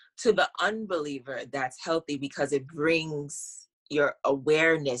 because to the unbeliever, that's healthy because it brings your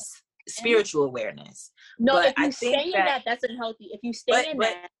awareness, spiritual awareness. No, but if you stay in that, that's unhealthy. If you stay in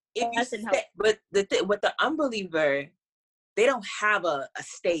that, that's unhealthy. But with the unbeliever, they don't have a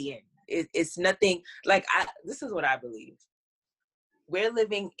stay in. It's nothing like this is what I believe. We're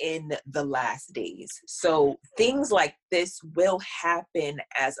living in the last days. So things like this will happen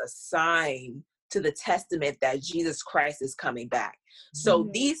as a sign to the testament that Jesus Christ is coming back. So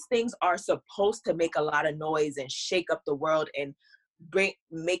these things are supposed to make a lot of noise and shake up the world and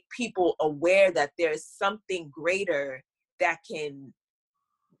make people aware that there's something greater that can,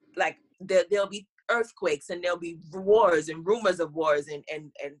 like, there'll be earthquakes and there'll be wars and rumors of wars and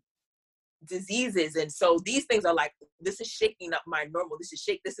diseases. And so these things are like, this is shaking up my normal. This is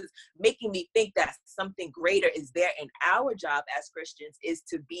making me think that something greater is there. And our job as Christians is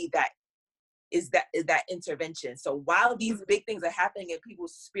to be that intervention. So while these big things are happening and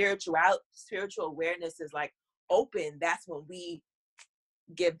people's spiritual awareness is like open, that's when we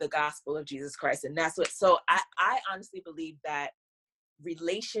give the gospel of Jesus Christ. And that's what, so I honestly believe that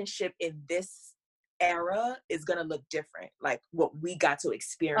relationship in this era is going to look different, like what we got to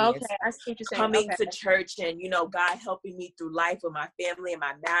experience. Okay, I see what you're saying. Coming to church and, you know, God helping me through life with my family and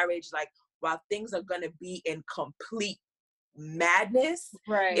my marriage, like, while things are going to be in complete madness,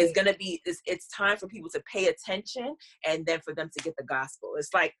 right, it's going to be, it's time for people to pay attention and then for them to get the gospel.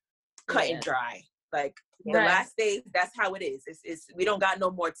 It's like cut and dry. Like, the last days, that's how it is. It's we don't got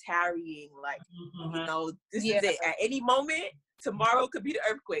no more tarrying. Like, you know, this is it. At any moment, tomorrow could be the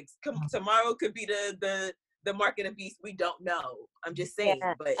earthquakes. Tomorrow could be the mark of the beast. We don't know. I'm just saying.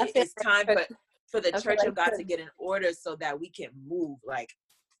 But it's time for the church of God to get in order so that we can move. Like,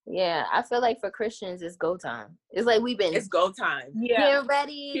 yeah, I feel like for Christians, it's go time. It's like it's go time. Getting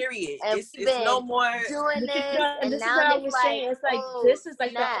ready. Period. It's no more doing this. And this now is what I was saying. It's like, this is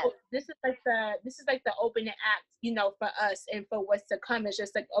like the opening act, you know, for us and for what's to come. It's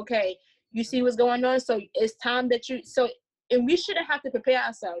just like, okay, you see what's going on, so it's time that and we shouldn't have to prepare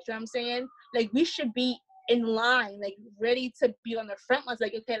ourselves. You know what I'm saying? Like, we should be in line, like, ready to be on the front lines.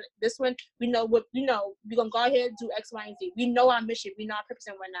 Like, okay, this one, we know what, you know, we're gonna go ahead and do X, Y, and Z. We know our mission, we know our purpose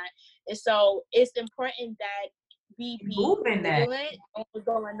and whatnot. And so it's important that we be vigilant on what's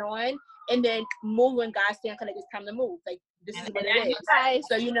going on, and then move when God's saying, "Okay, it's time to move." Like, this is what it is.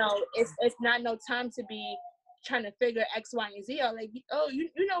 So, you know, it's not no time to be trying to figure X, Y, and Z out. Like, oh, you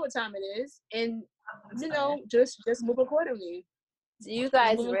know what time it is, and you know, just move accordingly. Do you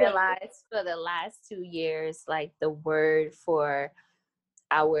guys realize for the last 2 years, like, the word for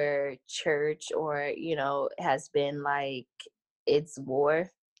our church, or, you know, has been like, it's war?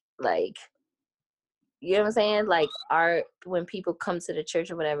 Like, you know what I'm saying? Like, when people come to the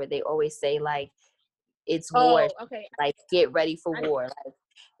church or whatever, they always say, like, it's war. Okay. Like, get ready for war.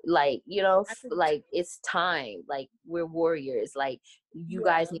 Like, you know, like, it's time. Like, we're warriors. Like, you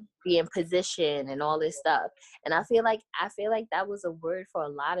guys need to be in position and all this stuff. And I feel like that was a word for a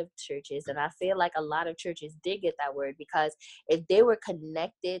lot of churches. And I feel like a lot of churches did get that word, because if they were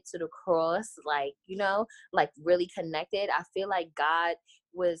connected to the cross, like, you know, like, really connected, I feel like God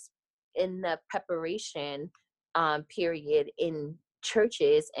was in the preparation period in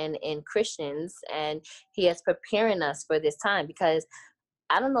churches and in Christians, and he is preparing us for this time. Because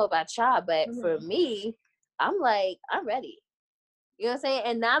I don't know about y'all, but for me, I'm like, I'm ready. You know what I'm saying?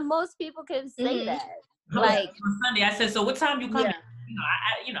 And not most people can say that. Like, on Sunday, I said, so what time you coming?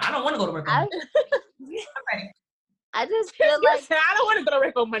 You know, I don't want to go to work on Monday. I'm ready. I just feel like I don't want to go to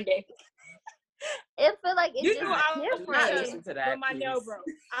work on Monday. it feel like it's You just knew I was different. listen to that, when my nail please. broke.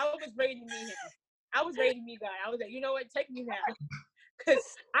 I was ready to meet him. I was ready to meet God. I was like, you know what? Take me now. Because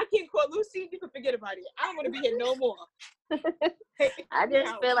I can't call Lucy. You can forget about it. I don't want to be here no more. I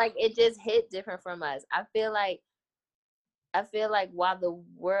just feel like it just hit different from us. I feel like while the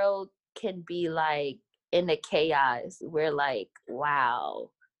world can be like in the chaos, we're like, wow,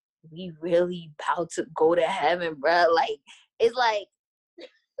 we really about to go to heaven, bro. Like, it's like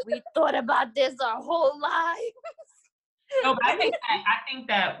we thought about this our whole life. No, but I think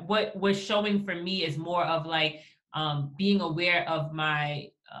that what was showing for me is more of like being aware of my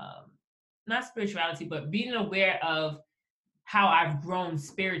not spirituality, but being aware of how I've grown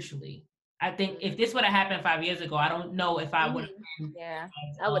spiritually. I think if this would have happened 5 years ago, I don't know if I would have been. Yeah,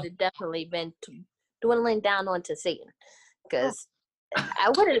 I would have definitely been dwindling down onto Satan, because I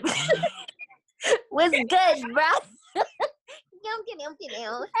would have. What's good, bro?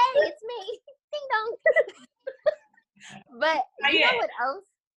 Hey, it's me. Ding dong. But you know what else?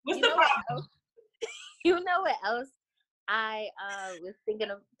 What's the problem? You know what else? I was thinking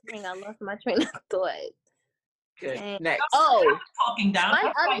of. Dang, I lost my train of thought. Good. Dang. Next. Oh, Talking down.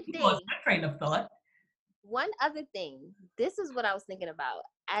 one other thing. My train of thought. One other thing. This is what I was thinking about.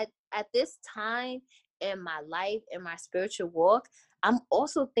 At this time in my life, in my spiritual walk, I'm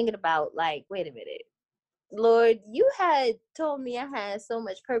also thinking about, like, wait a minute. Lord, you had told me I had so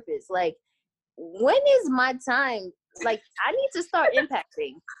much purpose. Like, when is my time? Like, I need to start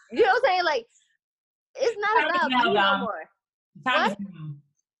impacting. You know what I'm saying? Like, it's not about me no more. What?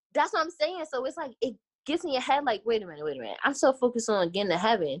 That's what I'm saying. So it's like, it gets in your head like, wait a minute. I'm so focused on getting to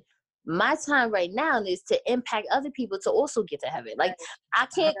heaven. My time right now is to impact other people to also get to heaven. Like, I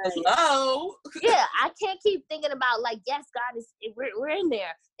can't. Hello. Yeah, I can't keep thinking about, like, yes, God is. We're in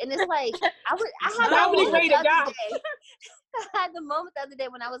there, and it's like I had the moment the other day. I had the moment the other day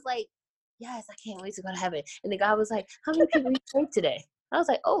when I was like, yes, I can't wait to go to heaven. And the guy was like, how many people you prayed today? I was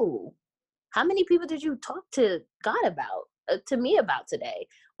like, oh, how many people did you talk to God about, to me about today?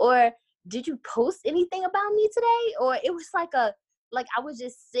 Or did you post anything about me today? Or it was like I was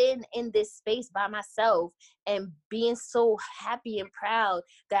just sitting in this space by myself and being so happy and proud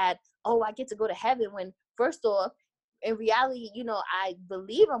that, oh, I get to go to heaven, when first off, in reality, I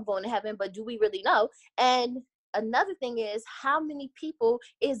believe I'm going to heaven, but do we really know? And another thing is, how many people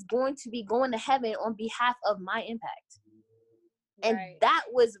is going to be going to heaven on behalf of my impact? And that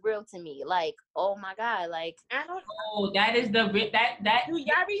was real to me. Like, oh my God, like, I don't. Oh, that is the that. Do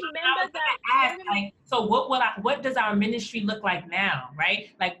y'all remember that? Like, so what does our ministry look like now, right?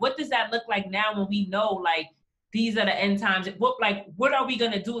 Like, what does that look like now when we know, like, these are the end times? What are we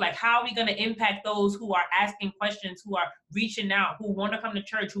gonna do? Like, how are we gonna impact those who are asking questions, who are reaching out, who want to come to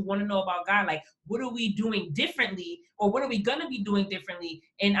church, who want to know about God? Like, what are we doing differently, or what are we gonna be doing differently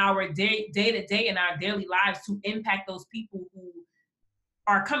in our day to day in our daily lives to impact those people who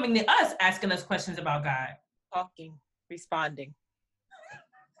are coming to us asking us questions about God? Talking, responding,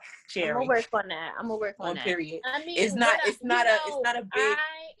 sharing. I'm gonna work on that. Period. I mean, it's not a big.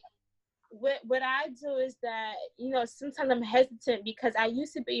 What I do is that, sometimes I'm hesitant because I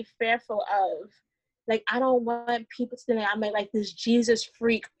used to be fearful of, like, I don't want people to think I'm like this Jesus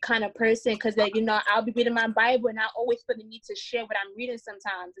freak kind of person, because, like, I'll be reading my Bible and I always feel the need to share what I'm reading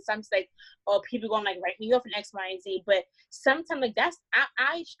sometimes. And sometimes, like, oh, people going like write me off in X, Y, and Z. But sometimes, like, that's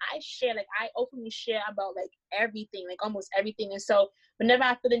I share, like, I openly share about, like, everything, like almost everything. And so whenever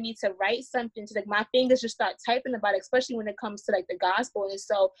I feel the need to write something, to, like, my fingers just start typing about it, especially when it comes to, like, the gospel. And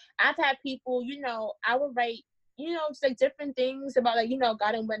so I've had people, I would write, just like different things about, like,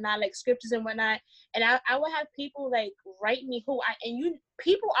 God and whatnot, like scriptures and whatnot. And I would have people, like, write me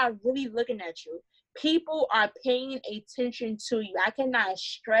people are really looking at you. People are paying attention to you. I cannot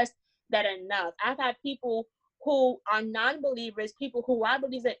stress that enough. I've had people who are non-believers, people who I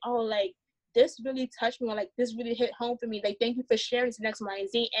believe that, oh, like, this really touched me, or, like, this really hit home for me. Like, thank you for sharing to X, Y, and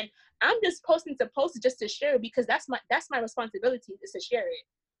Z. And I'm just posting to post it just to share it, because that's my responsibility, is to share it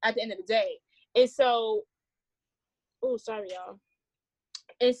at the end of the day. And so, oh, sorry, y'all.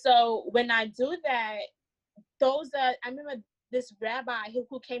 And so when I do that, I remember this rabbi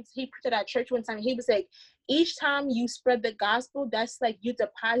who came, he preached at our church one time, and he was like, each time you spread the gospel, that's like you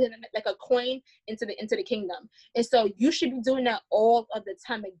deposit like a coin into the kingdom. And so you should be doing that all of the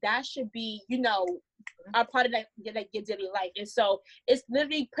time. Like, that should be, a part of that, like, your daily life. And so it's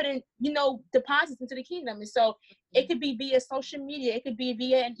literally putting, deposits into the kingdom. And so it could be via social media, it could be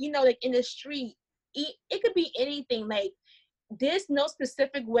via, like, in the street, it could be anything. Like, there's no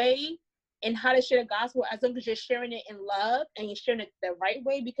specific way in how to share the gospel, as long as you're sharing it in love and you're sharing it the right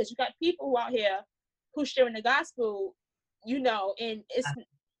way, because you got people who out here who's sharing the gospel, and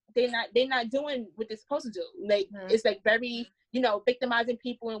they're not doing what they're supposed to do. Like it's like very, victimizing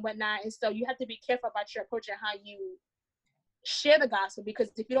people and whatnot. And so you have to be careful about your approach and how you share the gospel,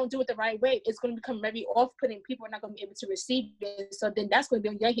 because if you don't do it the right way, it's going to become very off-putting. People are not going to be able to receive it. So then that's going to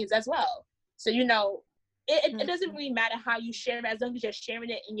be on your hands as well. So, it doesn't really matter how you share it, as long as you're sharing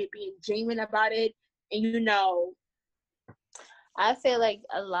it and you're being genuine about it. And, I feel like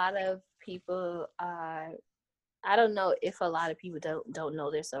a lot of people I don't know if a lot of people don't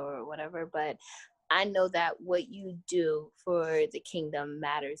know this or whatever, but I know that what you do for the kingdom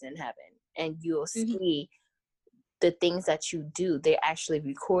matters in heaven, and you'll see the things that you do. They're actually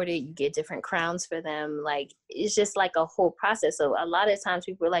recorded. You get different crowns for them. Like, it's just like a whole process. So a lot of times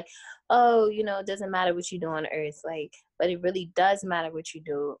people are like, oh, it doesn't matter what you do on earth. Like, but it really does matter what you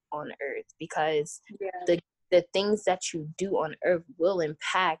do on earth, because the things that you do on earth will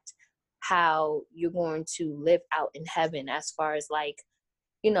impact how you're going to live out in heaven, as far as like,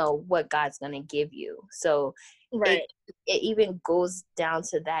 what God's going to give you. So it even goes down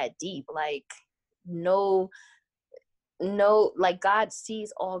to that deep. Like, like, God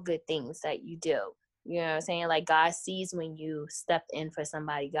sees all good things that you do. You know what I'm saying? Like, God sees when you step in for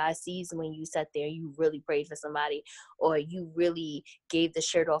somebody. God sees when you sat there, you really prayed for somebody, or you really gave the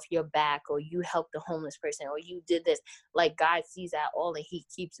shirt off your back, or you helped the homeless person, or you did this. Like, God sees that all, and he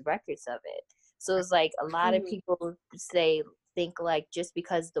keeps records of it. So it's like a lot of people think like, just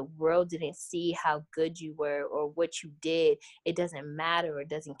because the world didn't see how good you were or what you did, it doesn't matter or it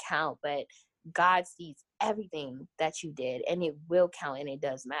doesn't count. But God sees everything that you did, and it will count, and it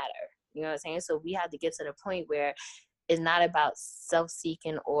does matter. You know what I'm saying? So we have to get to the point where it's not about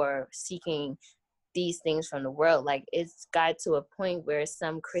self-seeking or seeking these things from the world. Like, it's got to a point where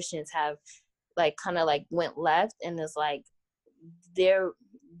some Christians have like kind of like went left, and it's like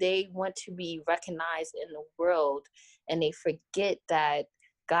they want to be recognized in the world, and they forget that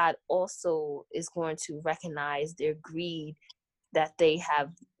God also is going to recognize their greed that they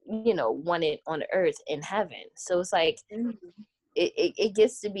have, wanted on earth in heaven. So it's like it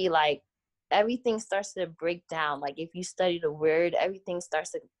gets to be like everything starts to break down. Like, if you study the word, everything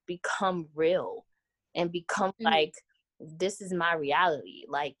starts to become real and become like, this is my reality.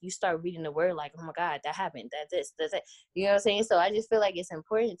 Like, you start reading the word like, oh my God, that happened, that this, that. You know what I'm saying? So I just feel like it's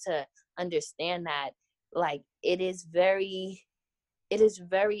important to understand that, like, it is very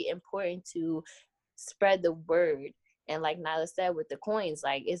important to spread the word. And like Nyla said with the coins,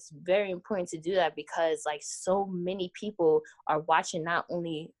 like, it's very important to do that, because like so many people are watching, not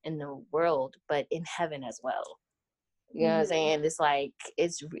only in the world but in heaven as well. You know what I'm saying? It's like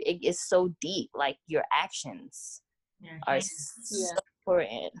it's so deep. Like, your actions are so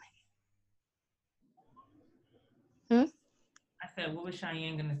important. I said, what was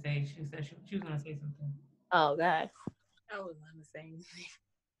Cheyenne gonna say? She said she was gonna say something. Oh God. I was on the same thing.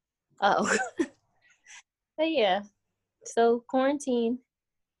 Oh. But yeah. So quarantine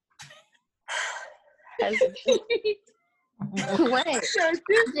has what? Just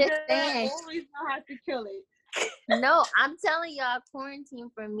saying. Always know how to kill it. No, I'm telling y'all,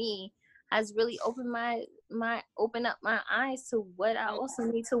 quarantine for me has really opened up my eyes to what I also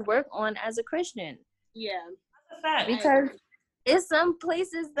need to work on as a Christian. Yeah. Because it's some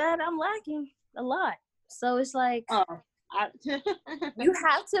places that I'm lacking a lot. So it's like, you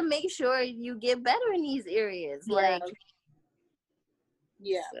have to make sure you get better in these areas. Like,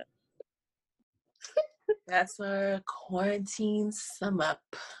 so. That's our quarantine sum up.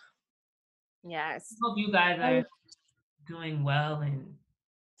 Yes. I hope you guys are doing well and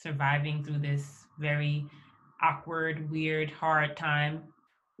surviving through this very awkward, weird, hard time.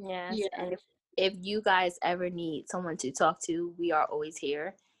 Yes. Yeah. And if you guys ever need someone to talk to, we are always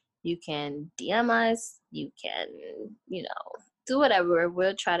here. You can DM us. You can, do whatever.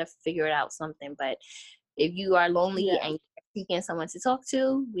 We'll try to figure it out something. But if you are lonely and you're seeking someone to talk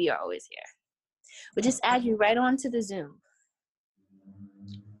to, we are always here. We'll just add you right on to the Zoom.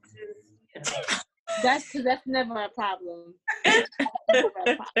 That's never a problem.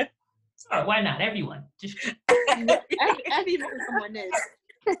 Or why not? Everyone. Just everyone someone is.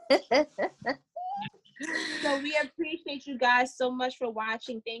 So we appreciate you guys so much for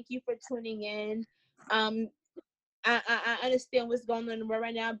watching. Thank you for tuning in. I understand what's going on in the world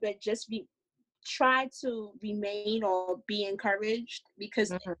right now, but just try to remain or be encouraged,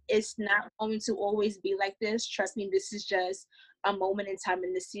 because it's not going to always be like this. Trust me, this is just a moment in time,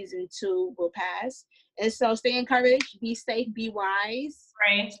 and the season 2 will pass. And so stay encouraged, be safe, be wise,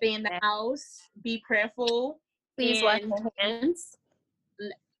 stay in the house, be prayerful. Please wash your hands.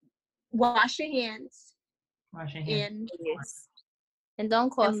 Wash your hands. Wash your hands. And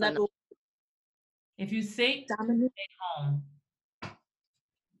don't cough. If you sick, stay home.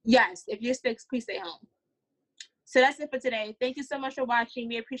 Yes, if you're sick, please stay home. So that's it for today. Thank you so much for watching.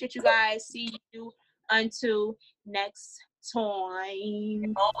 We appreciate you guys. See you until next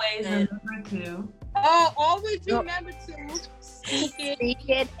time. Always remember to. Oh, always remember to speak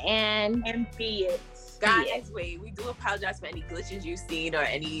it and be it. Guys, wait, we do apologize for any glitches you've seen or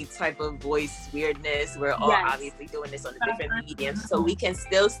any type of voice weirdness. We're all obviously doing this on a different medium, so we can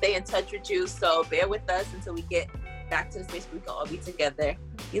still stay in touch with you. So bear with us until we get back to the space where we can all be together.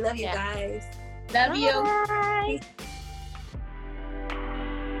 We love you guys. Love you. Bye.